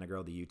 really trying to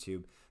grow the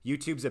YouTube.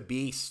 YouTube's a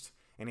beast,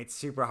 and it's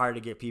super hard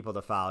to get people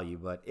to follow you,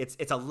 but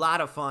it's a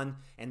lot of fun,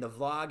 and the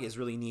vlog is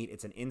really neat.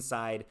 It's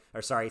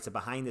it's a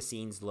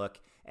behind-the-scenes look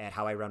at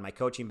how I run my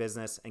coaching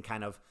business, and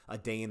kind of a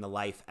day in the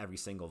life every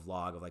single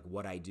vlog of like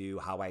what I do,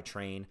 how I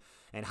train,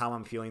 and how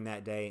I'm feeling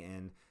that day.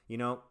 And,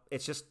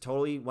 it's just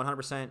totally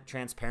 100%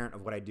 transparent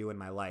of what I do in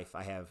my life.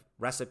 I have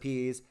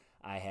recipes.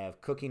 I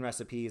have cooking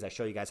recipes. I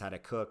show you guys how to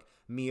cook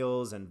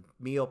meals and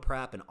meal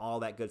prep and all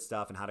that good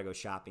stuff, and how to go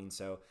shopping.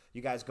 So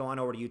you guys go on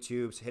over to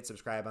YouTube, hit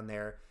subscribe on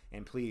there,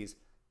 and please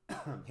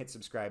hit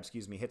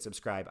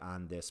subscribe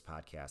on this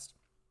podcast.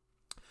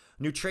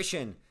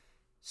 Nutrition.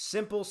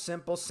 Simple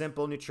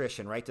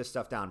nutrition. Write this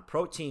stuff down.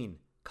 Protein,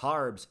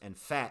 carbs, and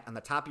fat on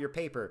the top of your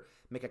paper.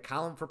 Make a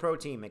column for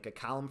protein, make a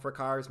column for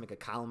carbs, make a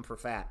column for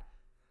fat.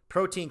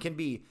 Protein can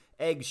be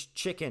eggs,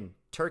 chicken,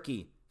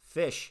 turkey,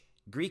 fish,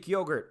 Greek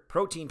yogurt,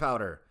 protein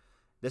powder.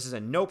 This is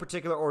in no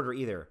particular order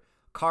either.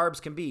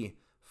 Carbs can be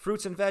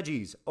fruits and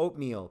veggies,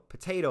 oatmeal,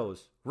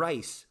 potatoes,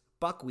 rice,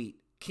 buckwheat,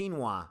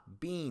 quinoa,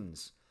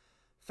 beans.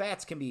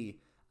 Fats can be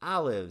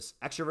olives,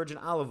 extra virgin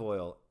olive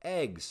oil,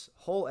 eggs,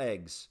 whole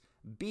eggs,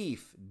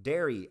 beef,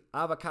 dairy,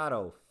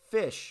 avocado,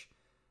 fish,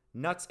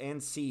 nuts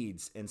and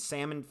seeds, and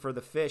salmon for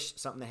the fish,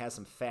 something that has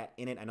some fat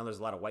in it. I know there's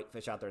a lot of white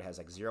fish out there that has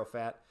like zero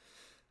fat.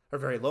 are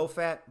very low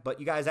fat. But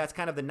you guys, that's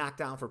kind of the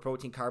knockdown for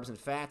protein, carbs, and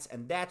fats.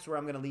 And that's where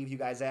I'm going to leave you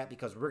guys at,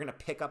 because we're going to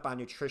pick up on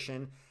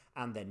nutrition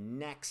on the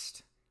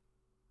next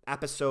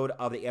episode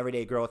of the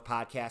Everyday Growth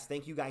Podcast.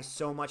 Thank you guys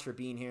so much for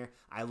being here.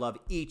 I love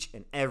each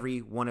and every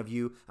one of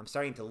you. I'm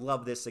starting to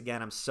love this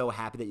again. I'm so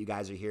happy that you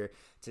guys are here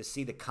to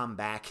see the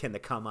comeback and the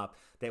come up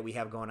that we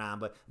have going on.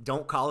 But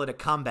don't call it a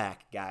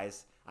comeback,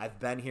 guys. I've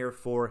been here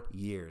for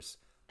years.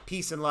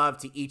 Peace and love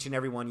to each and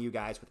every one of you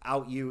guys.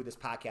 Without you, this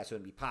podcast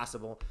wouldn't be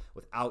possible.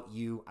 Without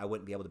you, I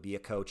wouldn't be able to be a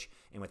coach.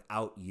 And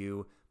without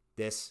you,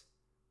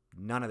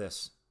 none of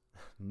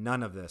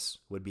this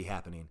would be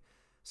happening.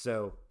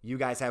 So you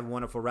guys have a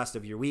wonderful rest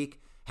of your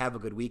week. Have a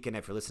good weekend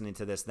if you're listening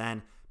to this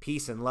then.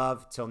 Peace and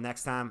love. Till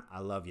next time,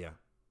 I love you.